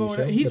standalone TV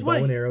show. He's the one-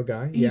 bow and arrow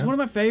guy. He's one of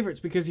my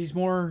favorites because he's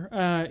more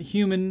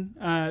human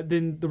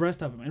than the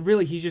rest of them, and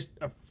really, he's just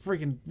a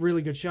freaking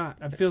really good shot.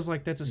 It feels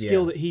like that's a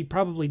skill that he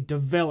probably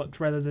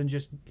developed rather than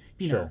just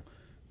you know.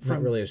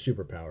 Not really a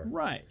superpower.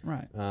 Right.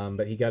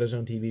 But he got his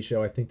own TV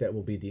show. I think that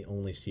will be the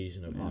only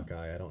season of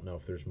Hawkeye. I don't know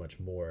if there's much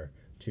more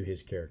to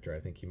his character. I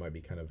think he might be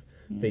kind of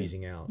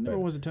phasing out. Never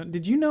but was a ton.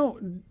 Did you know?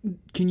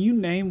 Can you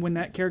name when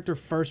that character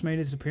first made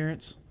his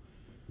appearance?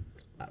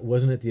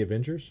 wasn't it the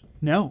Avengers?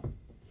 No.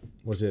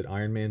 Was it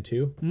Iron Man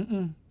 2?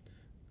 Mm-mm.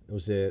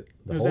 Was it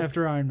the It was Hulk?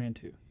 after Iron Man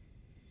 2.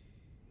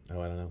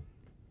 Oh, I don't know.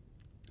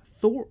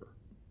 Thor,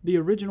 the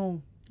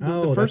original.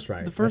 Oh, the first, that's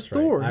right. The first That's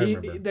right. Thor. I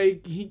remember.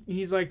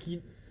 He's like,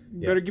 you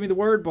better give me the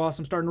word, boss.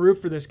 I'm starting to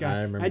root for this guy.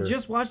 I remember. I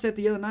just watched that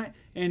the other night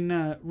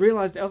and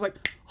realized I was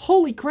like,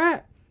 holy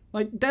crap!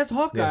 Like that's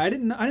Hawkeye. Yeah. I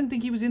didn't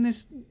think he was in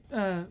this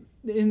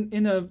in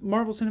the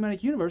Marvel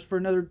Cinematic Universe for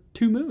another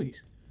 2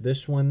 movies.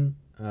 This one,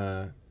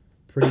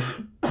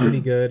 pretty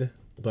good,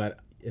 but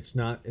it's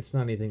not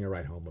anything to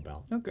write home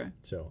about. Okay.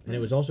 So, and it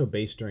was also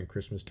based during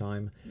Christmas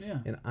time. Yeah.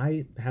 And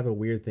I have a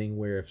weird thing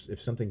where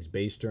if something's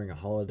based during a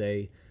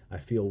holiday, I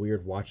feel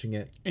weird watching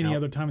it. Any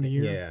other time of the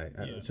year?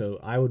 Yeah. So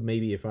I would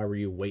maybe, if I were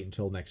you, wait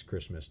until next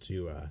Christmas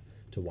to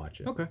watch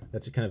it. Okay.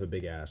 That's kind of a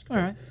big ask. All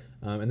right.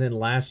 And then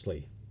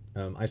lastly,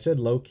 I said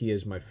Loki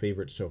is my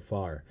favorite so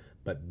far,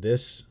 but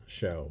this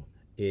show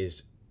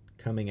is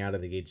coming out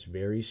of the gates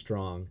very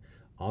strong.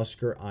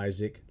 Oscar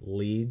Isaac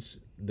leads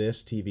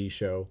this TV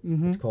show.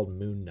 Mm-hmm. It's called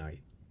Moon Knight,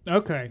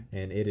 Okay.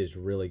 and it is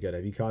really good.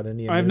 Have you caught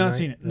any of I have Moon not Knight?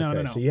 seen it. No,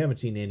 Okay, no. So you haven't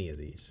seen any of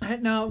these.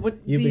 Now, what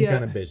You've been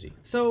kind of busy.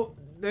 So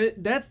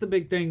that's the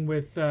big thing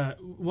with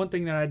one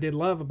thing that I did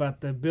love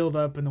about the build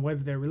up and the way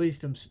that they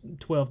released them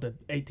 12 to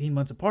 18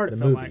 months apart. It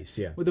The felt movies,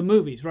 like. yeah. With the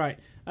movies, right?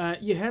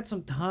 You had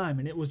some time,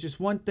 and it was just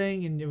one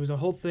thing, and it was a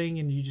whole thing,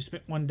 and you just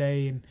spent one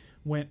day and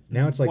went.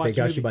 Now it's like they watched a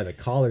got you movie. by the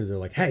collar. They're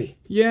like, hey,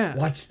 Yeah.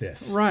 watch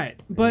this.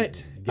 Right.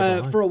 But get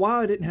behind. for a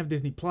while, I didn't have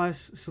Disney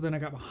Plus, so then I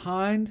got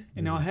behind,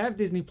 and now I Mm-hmm. have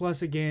Disney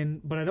Plus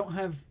again, but I don't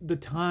have the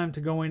time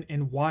to go in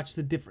and watch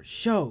the different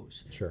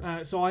shows. Sure.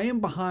 So I am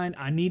behind.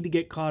 I need to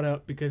get caught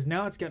up because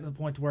now it's gotten to the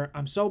point where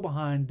I'm so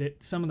behind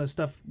that some of the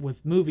stuff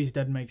with movies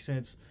doesn't make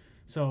sense.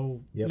 So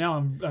Yep. now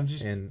I'm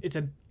just And it's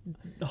a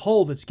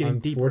hole that's getting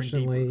deeper and deeper.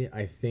 Unfortunately,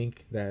 I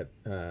think that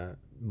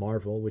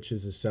Marvel, which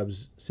is a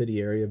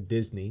subsidiary of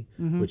Disney,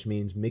 Mm-hmm. which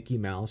means Mickey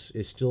Mouse,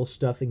 is still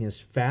stuffing his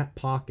fat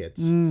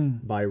pockets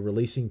by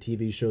releasing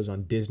TV shows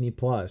on Disney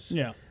Plus,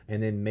 Yeah.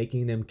 and then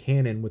making them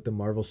canon with the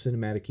Marvel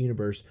Cinematic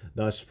Universe,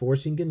 thus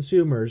forcing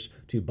consumers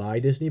to buy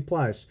Disney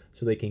Plus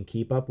so they can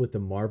keep up with the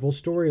Marvel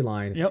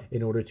storyline Yep.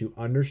 in order to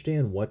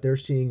understand what they're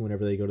seeing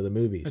whenever they go to the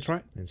movies. That's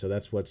right. And so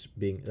that's what's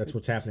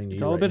happening to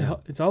It's you all right a bit.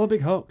 now. It's all a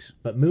big hoax.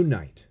 But Moon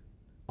Knight,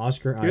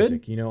 Oscar Good?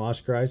 Isaac. You know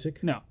Oscar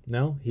Isaac? No.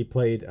 No, he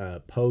played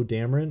Poe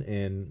Dameron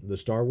in the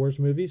Star Wars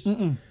movies.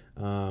 Mm-mm.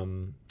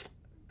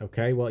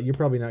 Okay, well, you're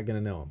probably not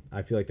going to know him.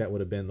 I feel like that would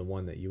have been the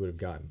one that you would have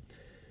gotten.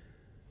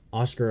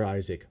 Oscar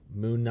Isaac,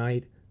 Moon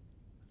Knight,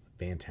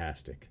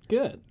 fantastic.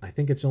 Good. I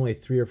think it's only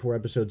 3 or 4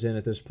 episodes in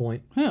at this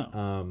point.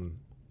 Yeah.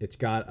 It's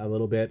got a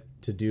little bit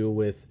to do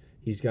with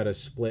he's got a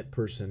split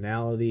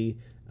personality.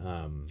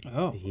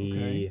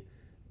 Okay.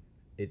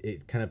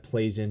 It kind of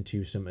plays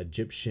into some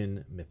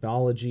Egyptian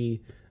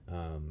mythology,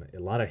 a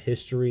lot of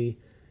history,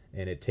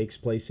 and it takes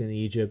place in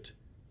Egypt.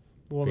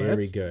 Well, very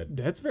that's good.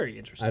 That's very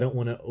interesting. I don't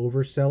want to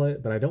oversell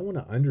it, but I don't want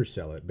to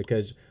undersell it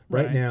because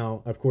right Right.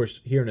 now, of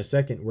course, here in a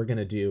second, we're going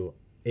to do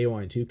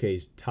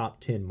AY2K's top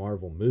 10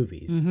 Marvel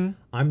movies. Mm-hmm.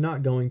 I'm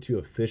not going to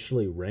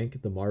officially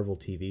rank the Marvel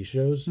TV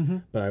shows, Mm-hmm.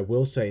 but I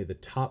will say the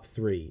top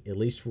 3, at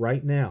least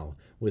right now,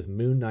 with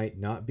Moon Knight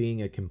not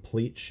being a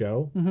complete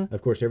show. Mm-hmm.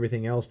 Of course,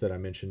 everything else that I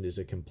mentioned is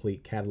a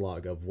complete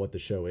catalog of what the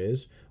show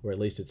is, or at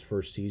least its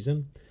first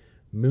season.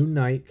 Moon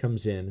Knight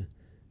comes in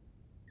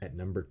at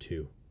number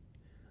 2.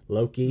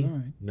 Loki, All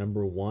right.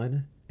 number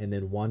 1, and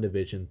then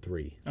WandaVision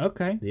 3.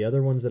 Okay. The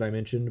other ones that I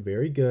mentioned,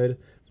 very good,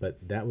 but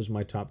that was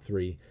my top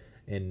 3.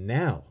 And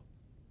now,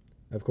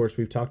 of course,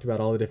 we've talked about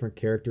all the different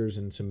characters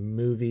and some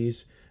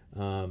movies.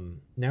 Now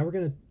we're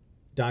going to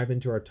dive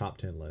into our top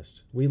 10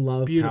 list. We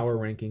love Beautiful. power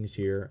rankings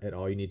here at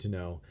All You Need to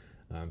Know.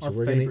 So Our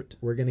we're favorite.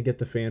 gonna get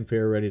the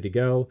fanfare ready to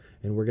go,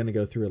 and we're gonna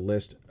go through a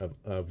list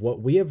of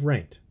what we have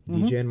ranked.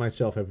 Mm-hmm. DJ and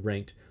myself have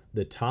ranked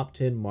the top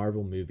 10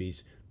 Marvel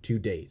movies to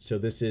date. So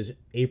this is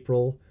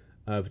April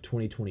of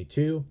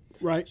 2022.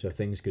 Right. So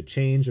things could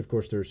change. Of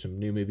course, there's some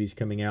new movies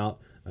coming out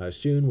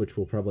soon, which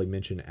we'll probably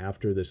mention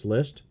after this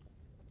list.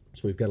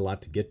 So we've got a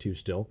lot to get to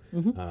still,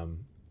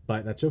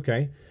 but that's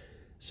okay.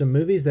 Some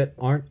movies that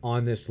aren't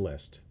on this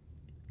list: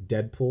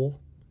 Deadpool,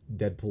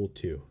 Deadpool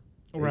 2.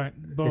 Right.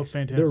 Both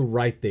fantastic. They're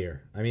right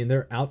there. I mean,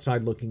 they're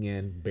outside looking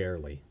in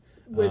barely.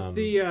 With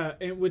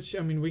in which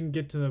I mean, we can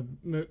get to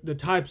the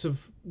types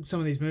of some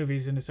of these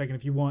movies in a second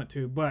if you want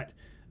to, but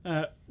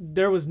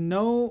there was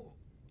no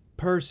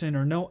person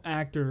or no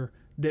actor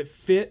that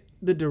fit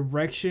the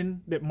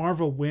direction that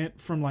Marvel went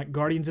from like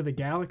Guardians of the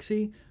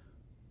Galaxy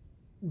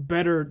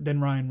better than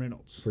Ryan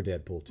Reynolds. For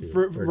Deadpool 2.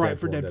 For Or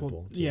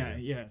Deadpool. 2, Yeah,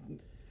 yeah.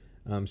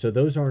 So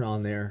those aren't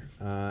on there.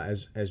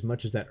 As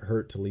much as that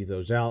hurt to leave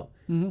those out,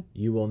 Mm-hmm.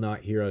 you will not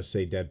hear us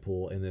say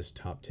Deadpool in this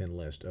top 10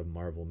 list of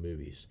Marvel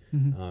movies.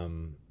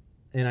 Mm-hmm.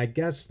 And I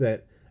guess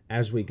that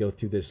as we go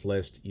through this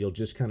list, you'll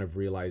just kind of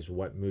realize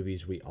what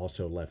movies we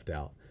also left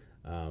out.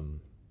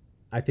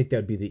 I think that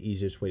would be the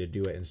easiest way to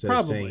do it instead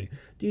Probably. of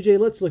saying, DJ,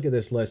 let's look at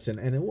this list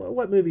and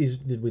what movies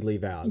did we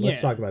leave out? Let's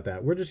Yeah. talk about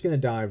that. We're just going to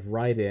dive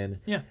right in.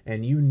 Yeah.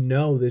 And you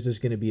know this is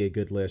going to be a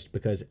good list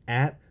because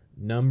at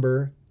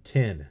number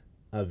 10,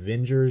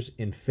 Avengers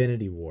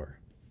Infinity War.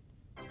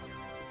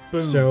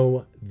 Boom.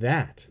 So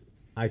that,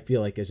 I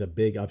feel like, is a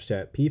big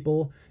upset.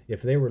 People,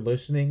 if they were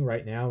listening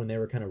right now and they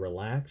were kind of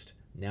relaxed,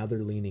 now they're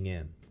leaning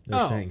in.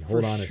 They're Oh, saying, for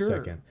hold on sure. a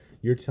second.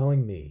 You're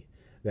telling me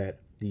that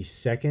the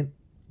second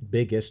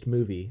biggest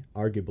movie,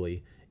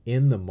 arguably,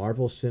 in the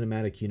Marvel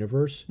Cinematic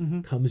Universe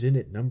comes in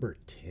at number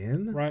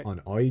 10 Right. on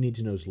All You Need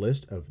to Know's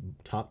list of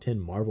top 10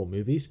 Marvel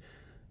movies?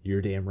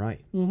 You're damn right.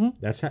 Mm-hmm.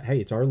 That's how, hey,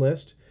 it's our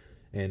list,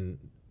 and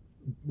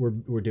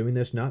we're doing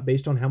this not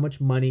based on how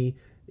much money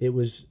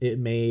it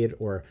made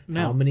or how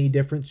No. many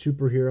different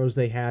superheroes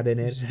they had in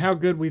This is it. how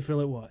good we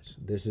feel it was.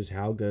 This is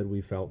how good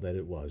we felt that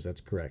it was.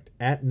 That's correct.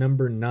 At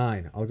number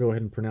 9, I'll go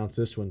ahead and pronounce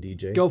this one,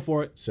 DJ. Go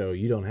for it. So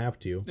you don't have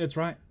to. That's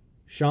right.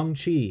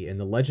 Shang-Chi and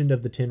the Legend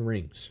of the Ten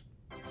Rings.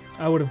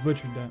 I would have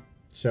butchered that.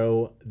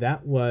 So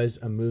that was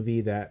a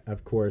movie that,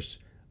 of course,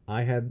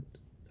 I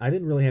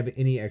didn't really have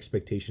any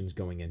expectations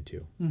going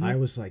into. I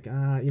was like,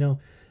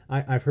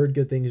 I've heard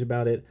good things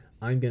about it.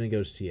 I'm going to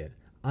go see it.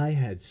 I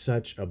had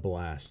such a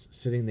blast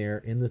sitting there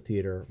in the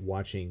theater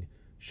watching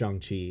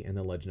Shang-Chi and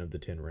the Legend of the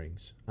Ten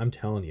Rings. I'm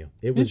telling you,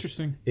 it was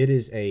Interesting. It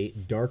is a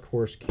dark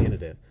horse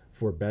candidate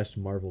for best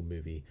Marvel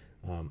movie.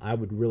 I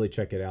would really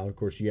check it out. Of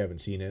course, you haven't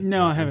seen it.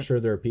 No, I I'm haven't. sure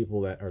there are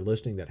people that are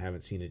listening that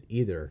haven't seen it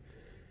either.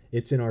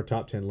 It's in our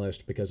top 10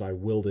 list because I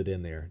willed it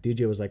in there.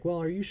 DJ was like, "Well,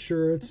 are you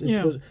sure it's Yeah.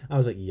 supposed?" I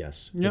was like,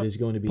 "Yes, Yep. it is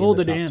going to be Pulled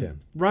in the it top in 10."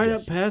 right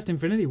Yes. up past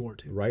Infinity War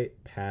 2. Right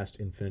past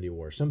Infinity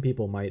War. Some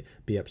people might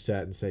be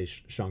upset and say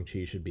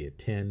Shang-Chi should be at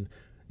 10,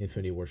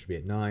 Infinity War should be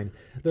at 9.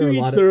 To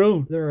each their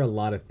own. There are a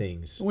lot of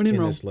things When in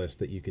in Rome. this list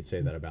that you could say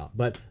that about.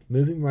 But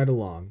moving right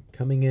along,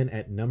 coming in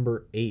at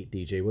number 8,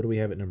 DJ, what do we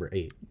have at number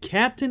 8?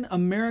 Captain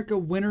America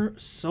Winter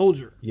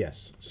Soldier.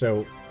 Yes.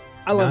 So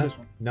I love not, this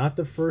one. Not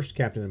the first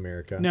Captain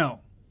America, No.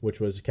 which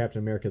was Captain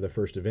America the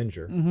First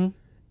Avenger. Mm-hmm.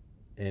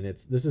 And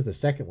this is the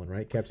second one,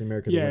 right? Captain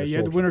America the Yeah, Winter you Soldier.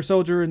 had the Winter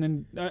Soldier, and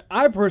then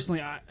I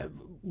personally,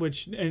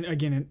 which, and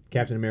again, in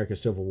Captain America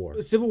Civil War.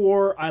 Civil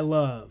War, I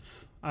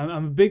love.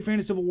 I'm a big fan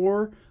of Civil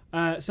War.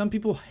 Some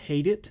people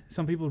hate it.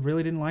 Some people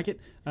really didn't like it.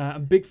 I'm a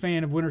big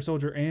fan of Winter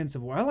Soldier and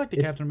Civil War. I like the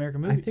Captain America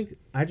movies.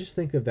 I just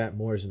think of that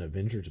more as an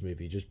Avengers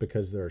movie, just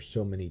because there are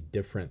so many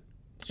different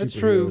superheroes. That's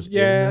true.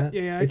 Yeah, in that.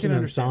 yeah, I it's can an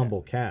understand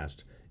ensemble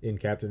cast in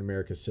Captain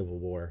America Civil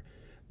War.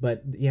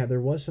 But yeah,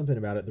 there was something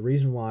about it. The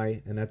reason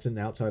why, and that's an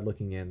outside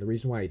looking in, the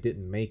reason why it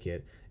didn't make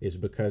it is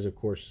because, of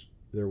course,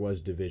 there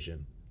was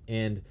division.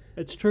 And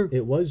It's true.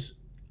 it was,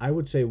 I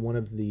would say, one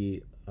of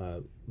the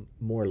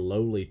more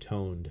lowly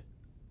toned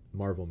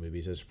Marvel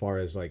movies, as far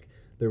as like,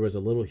 there was a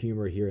little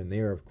humor here and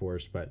there, of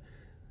course, but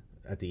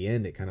at the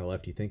end it kind of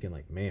left you thinking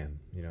like, man,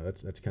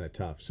 that's kind of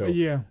tough. So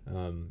Yeah.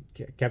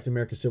 Captain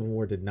America Civil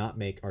War did not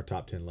make our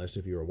top 10 list,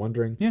 if you were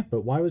wondering. Yeah.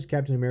 But why was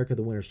Captain America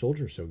the Winter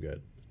Soldier so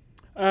good?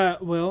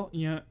 Well,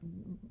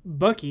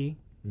 Bucky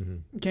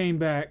Mm-hmm. came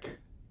back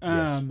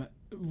Yes.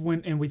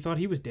 and we thought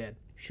he was dead,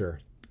 Sure.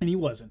 and he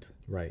wasn't.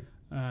 Right.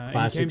 And he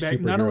Classic came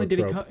back. Not only superhero did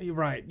he trope. come,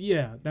 right?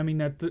 Yeah. I mean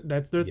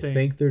that's their You thing.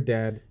 think they're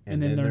dead,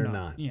 and then they're not.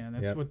 not. Yeah,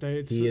 that's Yep. what they.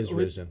 It's, He is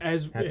risen.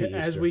 As Happy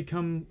as Easter. we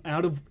come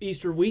out of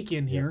Easter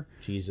weekend here.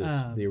 Jesus,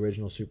 the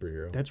original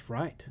superhero. That's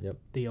right. Yep.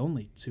 The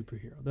only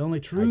superhero. The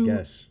only true I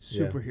guess.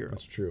 Yeah, superhero.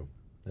 that's true.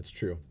 That's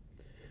true.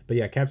 But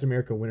yeah, Captain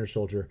America Winter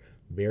Soldier,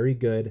 very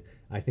good.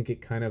 I think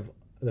it kind of,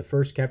 the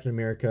first Captain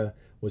America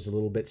was a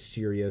little bit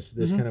serious.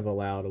 This kind of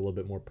allowed a little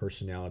bit more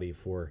personality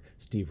for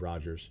Steve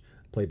Rogers,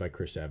 played by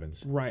Chris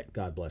Evans. Right.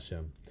 God bless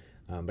him.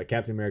 But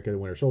Captain America the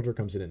Winter Soldier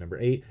comes in at number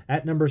 8.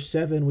 At number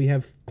 7, we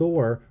have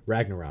Thor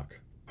Ragnarok.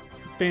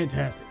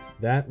 Fantastic.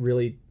 That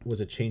really was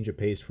a change of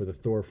pace for the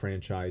Thor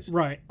franchise.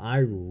 Right. I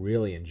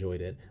really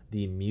enjoyed it.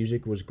 The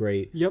music was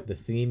great. Yep. The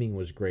theming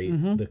was great.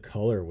 The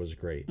color was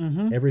great.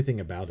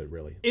 Everything about it,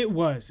 really. It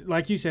was,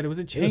 like you said, it was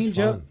a was change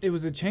up. fun. It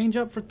was a change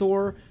up for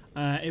Thor.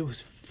 It was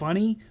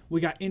funny.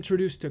 We got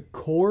introduced to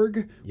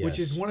Korg, which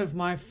is Yes. one of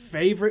my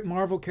favorite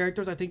Marvel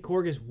characters. I think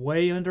Korg is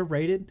way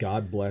underrated.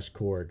 God bless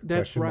Korg.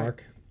 That's Question right.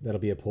 mark? That'll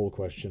be a poll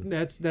question.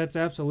 That's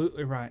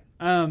absolutely right.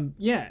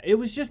 Yeah, it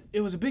was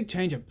a big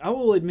change up. I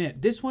will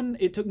admit, this one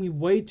it took me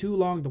way too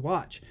long to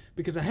watch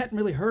because I hadn't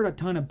really heard a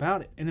ton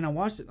about it, and then I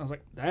watched it and I was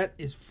like, that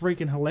is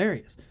freaking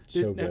hilarious.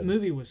 So That good.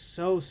 movie was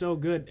so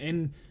good,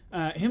 and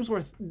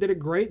Hemsworth did a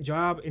great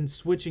job in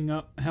switching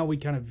up how we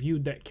kind of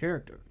viewed that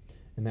character.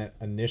 And that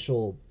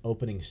initial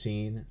opening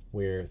scene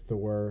where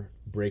Thor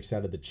breaks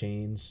out of the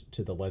chains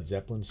to the Led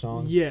Zeppelin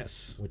song,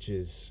 Yes, which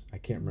is, I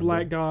can't remember.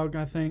 Black Dog,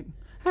 I think.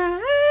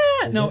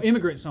 Is No, it?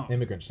 Immigrant Song.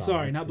 Immigrant Song.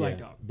 Sorry, not Black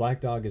Yeah. Dog. Black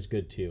Dog is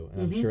good too,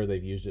 and I'm sure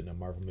they've used it in a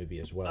Marvel movie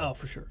as well. Oh,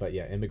 for sure. But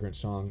yeah, Immigrant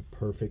Song,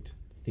 perfect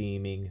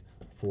theming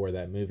for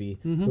that movie.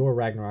 Thor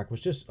Ragnarok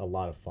was just a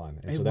lot of fun,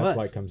 and It so that's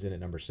why was. it comes in at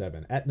number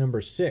 7. At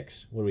number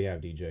 6, what do we have,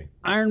 DJ?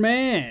 Iron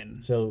Man,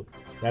 So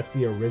that's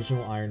the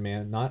original Iron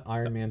Man, not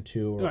Iron Man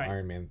 2 or Right.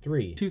 Iron Man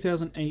 3.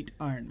 2008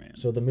 Iron Man.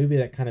 So the movie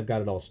that kind of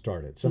got it all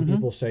started. Some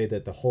people say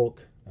that the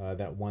Hulk,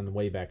 that one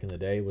way back in the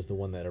day, was the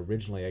one that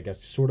originally, I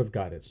guess, sort of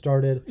got it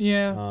started.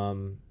 Yeah,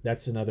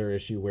 That's another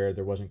issue where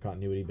there wasn't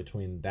continuity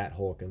between that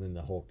Hulk and then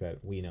the Hulk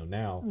that we know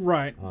now.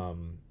 right.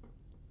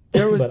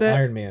 There was but that.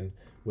 Iron Man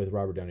with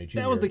Robert Downey Jr.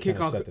 That was the kinda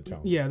kickoff. set the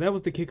tone. Yeah, that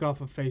was the kickoff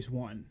of Phase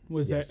 1.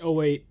 Was Yes. that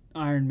 08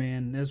 Iron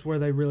Man? That's where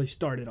they really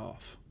started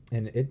off.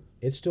 And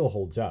it still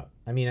holds up.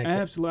 I mean,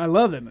 Absolutely, I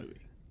love that movie.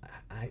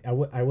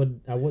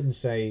 I wouldn't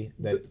say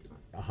that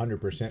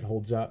 100%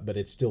 holds up, but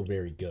it's still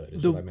very good.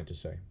 Is what I meant to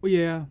say. Well,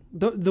 yeah,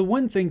 the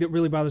one thing that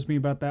really bothers me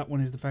about that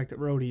one is the fact that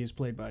Rhodey is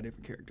played by a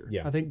different character.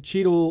 Yeah. I think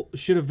Cheadle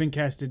should have been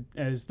casted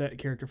as that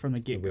character from the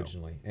get-go.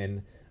 Originally,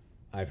 and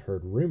I've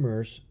heard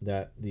rumors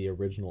that the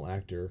original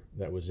actor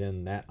that was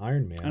in that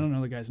Iron Man, I don't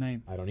know the guy's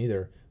name. I don't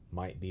either,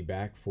 might be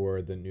back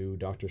for the new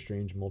Doctor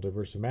Strange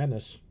Multiverse of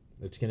Madness.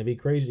 It's going to be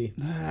crazy.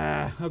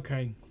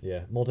 Okay.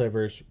 Yeah,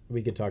 multiverse.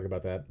 We could talk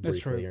about that That's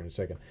briefly true. here in a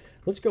second.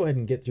 Let's go ahead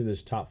and get through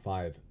this top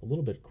 5 a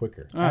little bit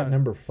quicker. All right, At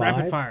number 5,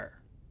 Rapid fire.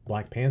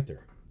 Black Panther.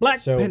 Black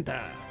So-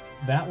 Panther.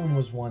 That one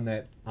was one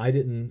that I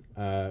didn't.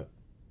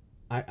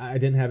 I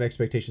didn't have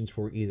expectations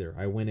for either.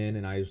 I went in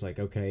and I was like,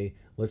 okay,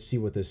 let's see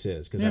what this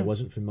is, because I Yeah.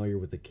 wasn't familiar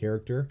with the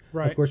character.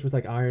 Right. Of course, with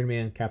like Iron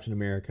Man, Captain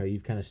America,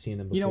 you've kind of seen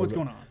them before. You know what's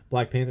but going on.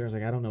 Black Panther, I was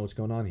like, I don't know what's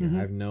going on here. I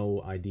have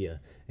no idea,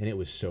 and it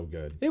was so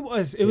good. It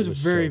was a was so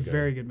very good.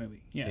 very good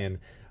movie. Yeah. And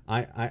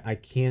I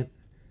can't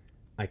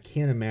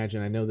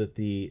imagine. I know that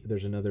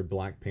there's another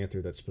Black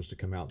Panther that's supposed to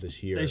come out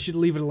this year. They should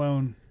leave it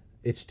alone.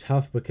 it's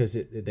tough because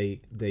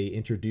they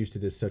introduced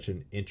it as such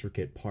an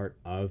intricate part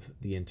of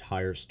the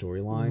entire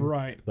storyline.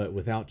 Right. But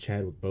without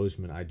Chadwick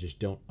Boseman, I just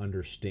don't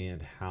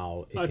understand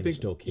how it can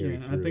still carry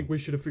through. I think we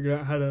should have figured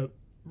out how to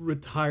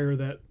retire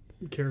that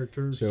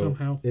character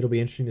somehow. It'll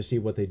be interesting to see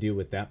what they do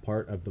with that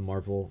part of the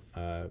Marvel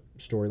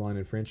storyline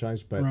and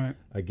franchise. But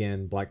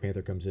again, Black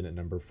Panther comes in at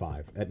number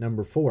 5. At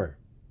number 4,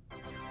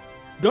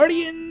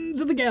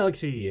 Guardians of the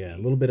Galaxy. Yeah, a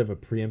little bit of a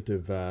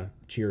preemptive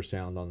cheer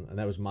sound and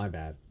that was my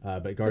bad.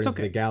 But Guardians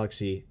of the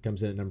Galaxy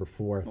comes in at number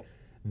 4. Oh.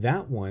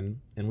 That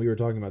one, and we were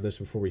talking about this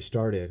before we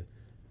started,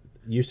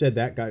 you said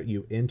that got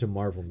you into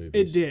Marvel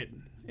movies.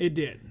 It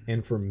did.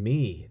 And for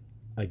me,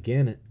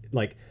 again,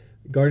 like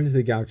Guardians of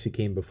the Galaxy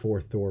came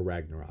before Thor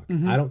Ragnarok.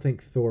 Mm-hmm. I don't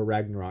think Thor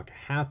Ragnarok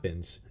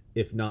happens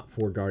if not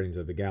for Guardians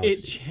of the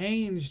Galaxy.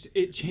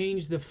 It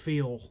changed the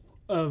feel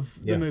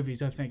of the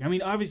movies, I think. I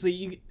mean,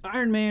 obviously,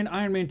 Iron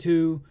Man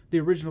 2, the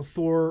original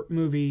Thor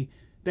movie,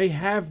 they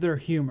have their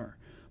humor.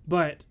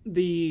 But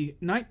the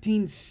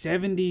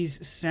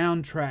 1970s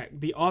soundtrack,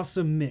 the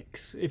awesome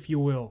mix, if you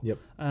will,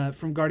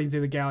 from Guardians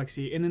of the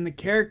Galaxy, and then the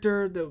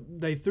character that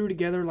they threw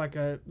together like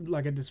a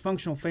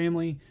dysfunctional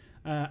family,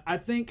 I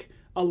think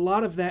a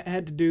lot of that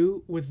had to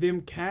do with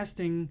them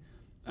casting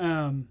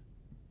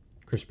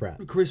Chris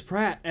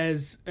Pratt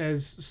as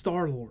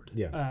Star-Lord.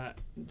 Yeah.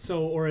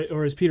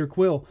 Or as Peter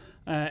Quill.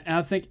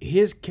 I think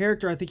his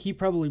character, he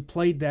probably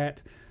played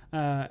that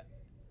a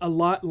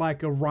lot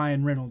like a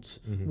Ryan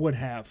Reynolds would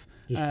have.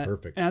 Just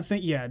perfect. And I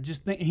think,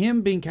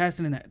 him being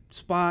casted in that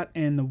spot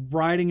and the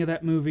writing of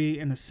that movie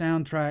and the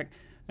soundtrack,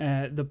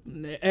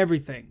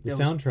 everything. The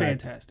soundtrack was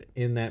fantastic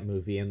in that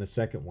movie, and the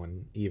second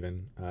one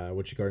even,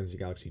 which Guardians of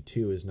the Galaxy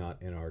 2 is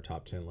not in our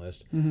top 10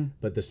 list,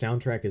 but the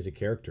soundtrack is a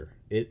character.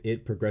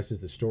 It progresses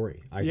the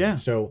story, I think.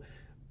 So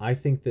I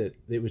think that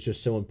it was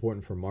just so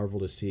important for Marvel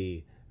to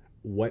see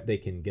what they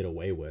can get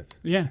away with,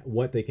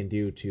 what they can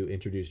do to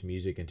introduce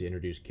music and to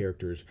introduce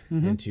characters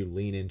and to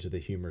lean into the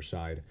humor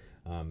side,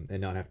 and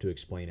not have to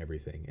explain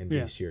everything and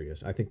be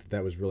serious. I think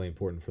that was really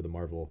important for the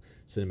Marvel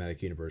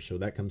Cinematic Universe. So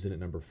that comes in at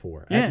number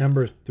 4. At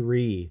number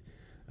 3,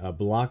 a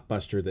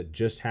blockbuster that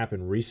just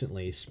happened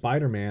recently,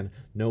 Spider-Man: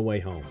 No Way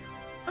Home.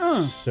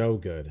 So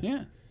good.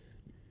 Yeah.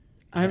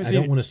 I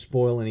don't want to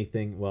spoil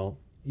anything,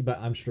 but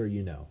I'm sure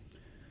you know.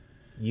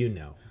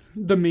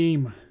 The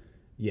meme.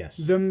 Yes.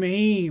 The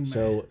meme.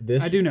 So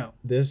this, I do know.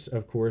 This,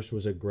 of course,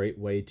 was a great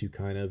way to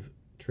kind of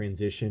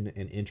transition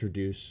and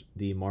introduce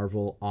the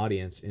Marvel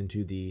audience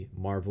into the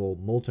Marvel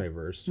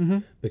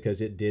multiverse,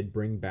 because it did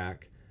bring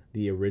back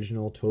the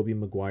original Tobey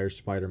Maguire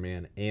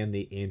Spider-Man and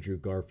the Andrew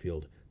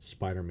Garfield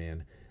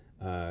Spider-Man.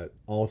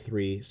 All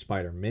 3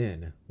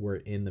 Spider-Men were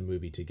in the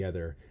movie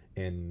together,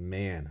 and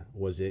man,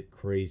 was it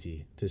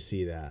crazy to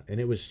see that. And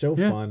it was so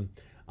fun.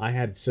 I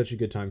had such a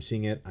good time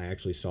seeing it. I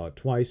actually saw it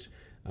twice.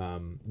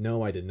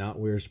 No, I did not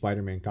wear a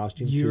Spider-Man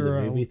costume to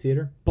the movie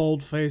theater.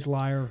 Bold-faced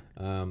liar.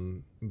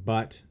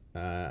 But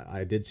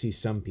I did see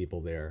some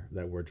people there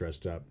that were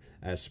dressed up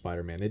as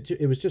Spider-Man.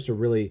 It was just a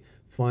really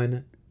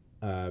fun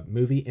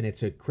movie, and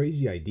it's a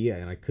crazy idea,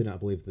 and I could not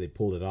believe that they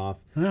pulled it off.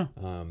 Yeah.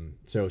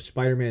 So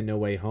Spider-Man: No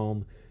Way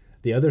Home.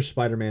 The other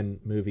Spider-Man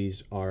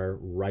movies are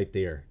right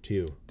there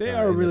too. They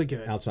are really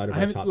good. Outside of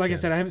our top 10. Like I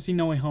said, I haven't seen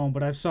No Way Home,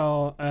 but I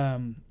saw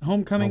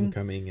Homecoming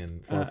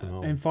and Far From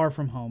Home. And Far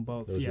From Home,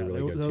 both. Those were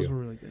really good those too. were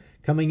really good.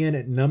 Coming in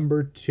at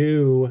number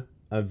 2,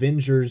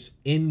 Avengers: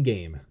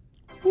 Endgame.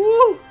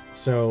 Woo!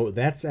 So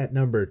that's at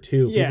number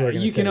 2. Yeah,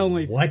 you can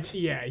only what?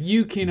 Yeah,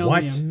 you can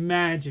only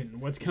imagine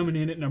what's coming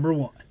in at number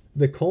 1.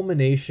 The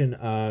culmination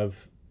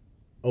of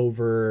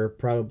over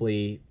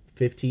probably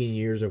 15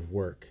 years of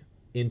work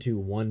into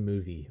one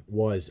movie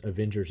was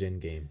Avengers: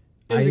 Endgame.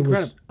 It was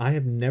incredible. I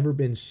have never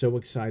been so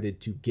excited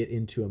to get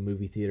into a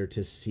movie theater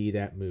to see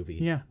that movie.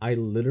 Yeah. I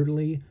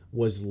literally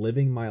was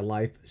living my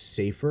life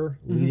safer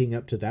leading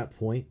up to that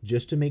point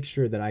just to make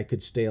sure that I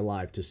could stay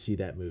alive to see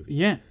that movie.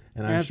 Yeah.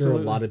 And I'm sure a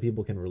lot of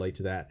people can relate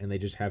to that, and they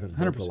just haven't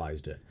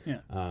vocalized it. Yeah.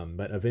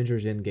 But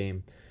Avengers: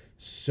 Endgame,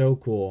 so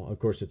cool. Of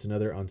course, it's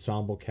another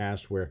ensemble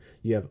cast where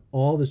you have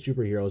all the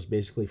superheroes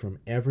basically from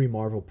every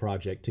Marvel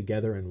project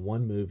together in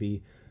one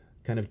movie,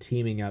 kind of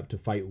teaming up to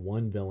fight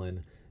one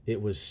villain.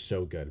 It was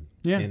so good.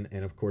 Yeah.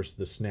 And of course,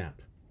 the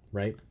snap,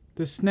 right?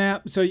 The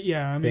snap. So,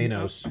 yeah, I mean,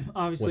 Thanos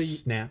obviously was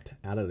snapped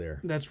out of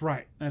there. That's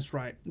right.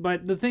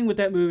 But the thing with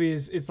that movie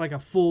is it's like a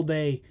full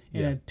day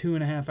in a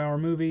 2.5-hour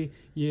movie.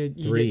 You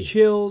get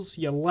chills,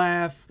 you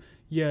laugh,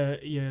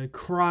 you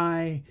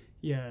cry,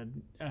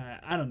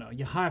 I don't know,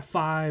 you high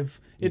five.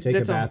 You take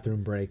a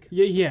bathroom break.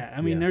 Yeah. I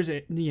mean,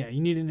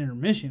 you need an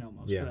intermission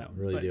almost for that one.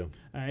 Yeah, really do.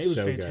 It was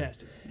so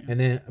fantastic. Yeah. And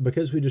then,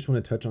 because we just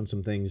want to touch on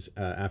some things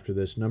after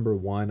this, number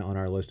 1 on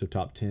our list of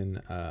top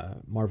 10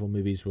 Marvel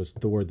movies was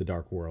Thor: The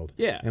Dark World.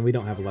 Yeah. And we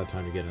don't have a lot of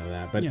time to get into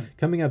that. But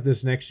coming up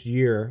this next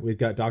year, we've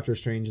got Doctor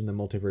Strange in the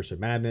Multiverse of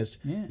Madness.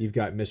 Yeah. You've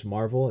got Ms.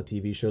 Marvel, a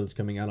TV show that's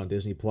coming out on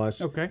Disney+.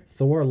 Okay.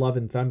 Thor: Love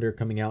and Thunder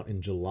coming out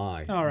in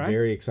July. All right.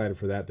 Very excited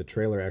for that. The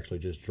trailer actually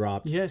just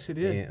dropped. Yes, it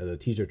did. And, the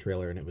teaser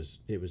trailer, and it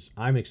was.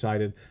 I'm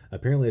excited.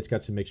 Apparently, it's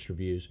got some mixed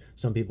reviews.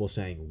 Some people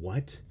saying,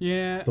 "What?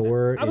 Yeah.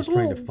 Thor is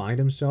trying to find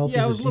himself.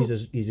 Yeah,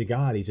 He's a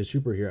god. He's a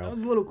superhero. That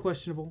was a little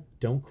questionable.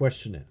 Don't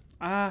question it.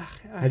 Have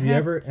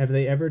Have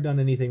they ever done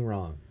anything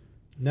wrong?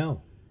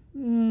 No.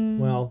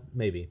 Well,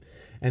 maybe.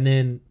 And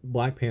then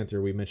Black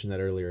Panther, we mentioned that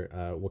earlier.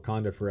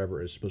 Wakanda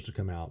Forever is supposed to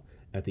come out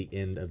at the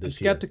end of this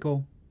year. I'm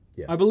skeptical.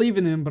 Yeah. I believe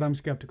in them, but I'm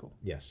skeptical.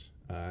 Yes.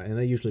 And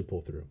they usually pull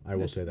through. I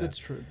will say that. That's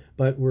true.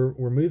 But we're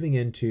moving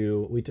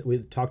into we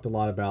talked a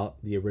lot about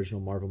the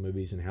original Marvel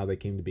movies and how they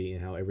came to be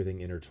and how everything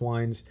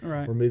intertwines.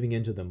 Right. We're moving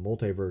into the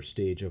multiverse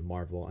stage of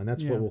Marvel, and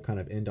that's Yeah. what we'll kind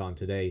of end on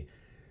today.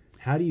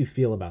 How do you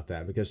feel about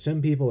that? Because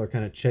some people are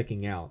kind of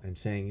checking out and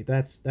saying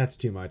that's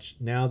too much.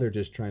 Now they're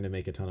just trying to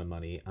make a ton of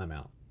money. I'm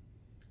out.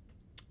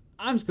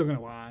 I'm still gonna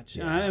watch.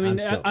 Yeah, I mean,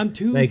 I'm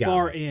too they got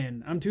far me.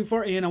 in. I'm too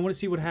far in. I want to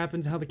see what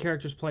happens, how the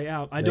characters play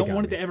out. I They don't got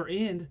want it me. to ever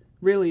end,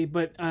 really,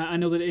 but I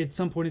know that at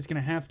some point it's gonna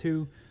have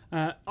to.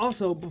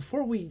 Also,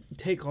 before we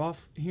take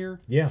off here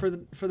Yeah. for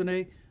the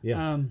day,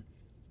 Yeah.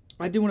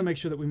 I do want to make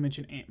sure that we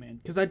mention Ant-Man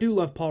because I do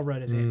love Paul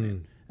Rudd as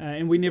Ant-Man,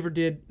 and we never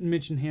did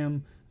mention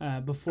him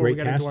before Great we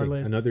got into our casting.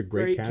 list. Another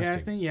great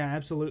casting. Yeah,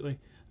 absolutely.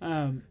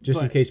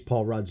 Just in but- case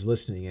Paul Rudd's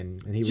listening and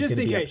he was going Just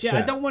to in be case, upset. yeah,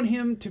 I don't want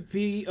him to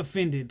be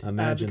offended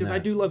Imagine because I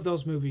that. do love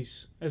those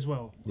movies as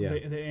well. Yeah.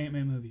 The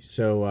Ant-Man movies.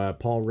 So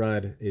Paul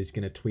Rudd is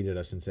going to tweet at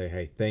us and say,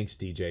 "Hey, thanks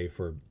DJ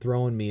for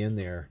throwing me in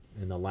there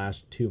in the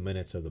last 2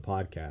 minutes of the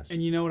podcast.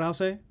 And you know what I'll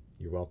say?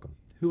 You're welcome."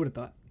 Who would have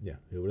thought? Yeah,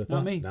 who would have Not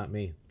thought? me. Not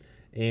me.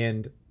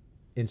 And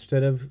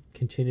instead of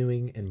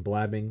continuing and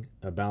blabbing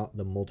about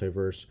the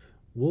multiverse,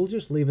 we'll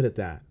just leave it at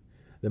that.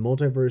 The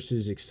multiverse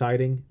is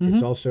exciting.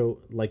 It's also,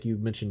 like you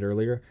mentioned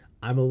earlier,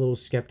 I'm a little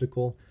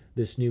skeptical.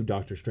 This new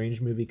Doctor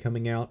Strange movie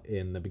coming out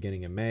in the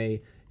beginning of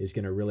May is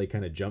going to really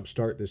kind of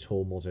jumpstart this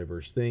whole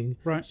multiverse thing.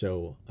 Right.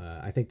 So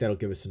I think that'll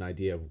give us an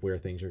idea of where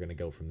things are going to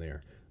go from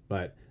there.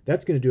 But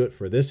that's going to do it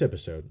for this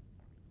episode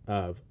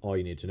of All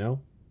You Need to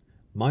Know.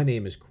 My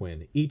name is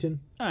Quinn Eaton,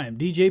 I'm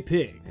DJ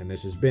Pig. and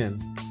this has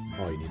been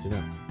All You Need to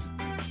Know.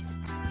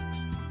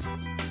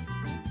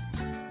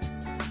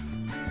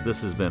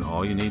 This has been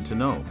All You Need to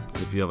Know.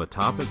 If you have a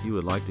topic you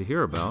would like to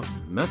hear about,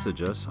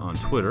 message us on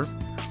Twitter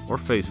or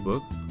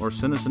Facebook or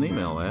send us an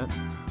email at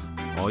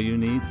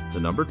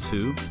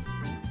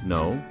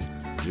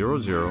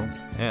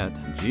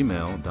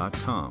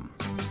allyouneedthenumber2know00@gmail.com.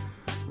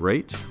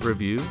 Rate,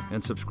 review,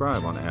 and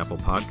subscribe on Apple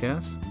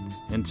Podcasts,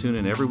 and tune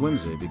in every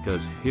Wednesday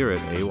because here at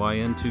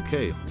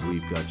AYN2K,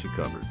 we've got you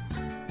covered.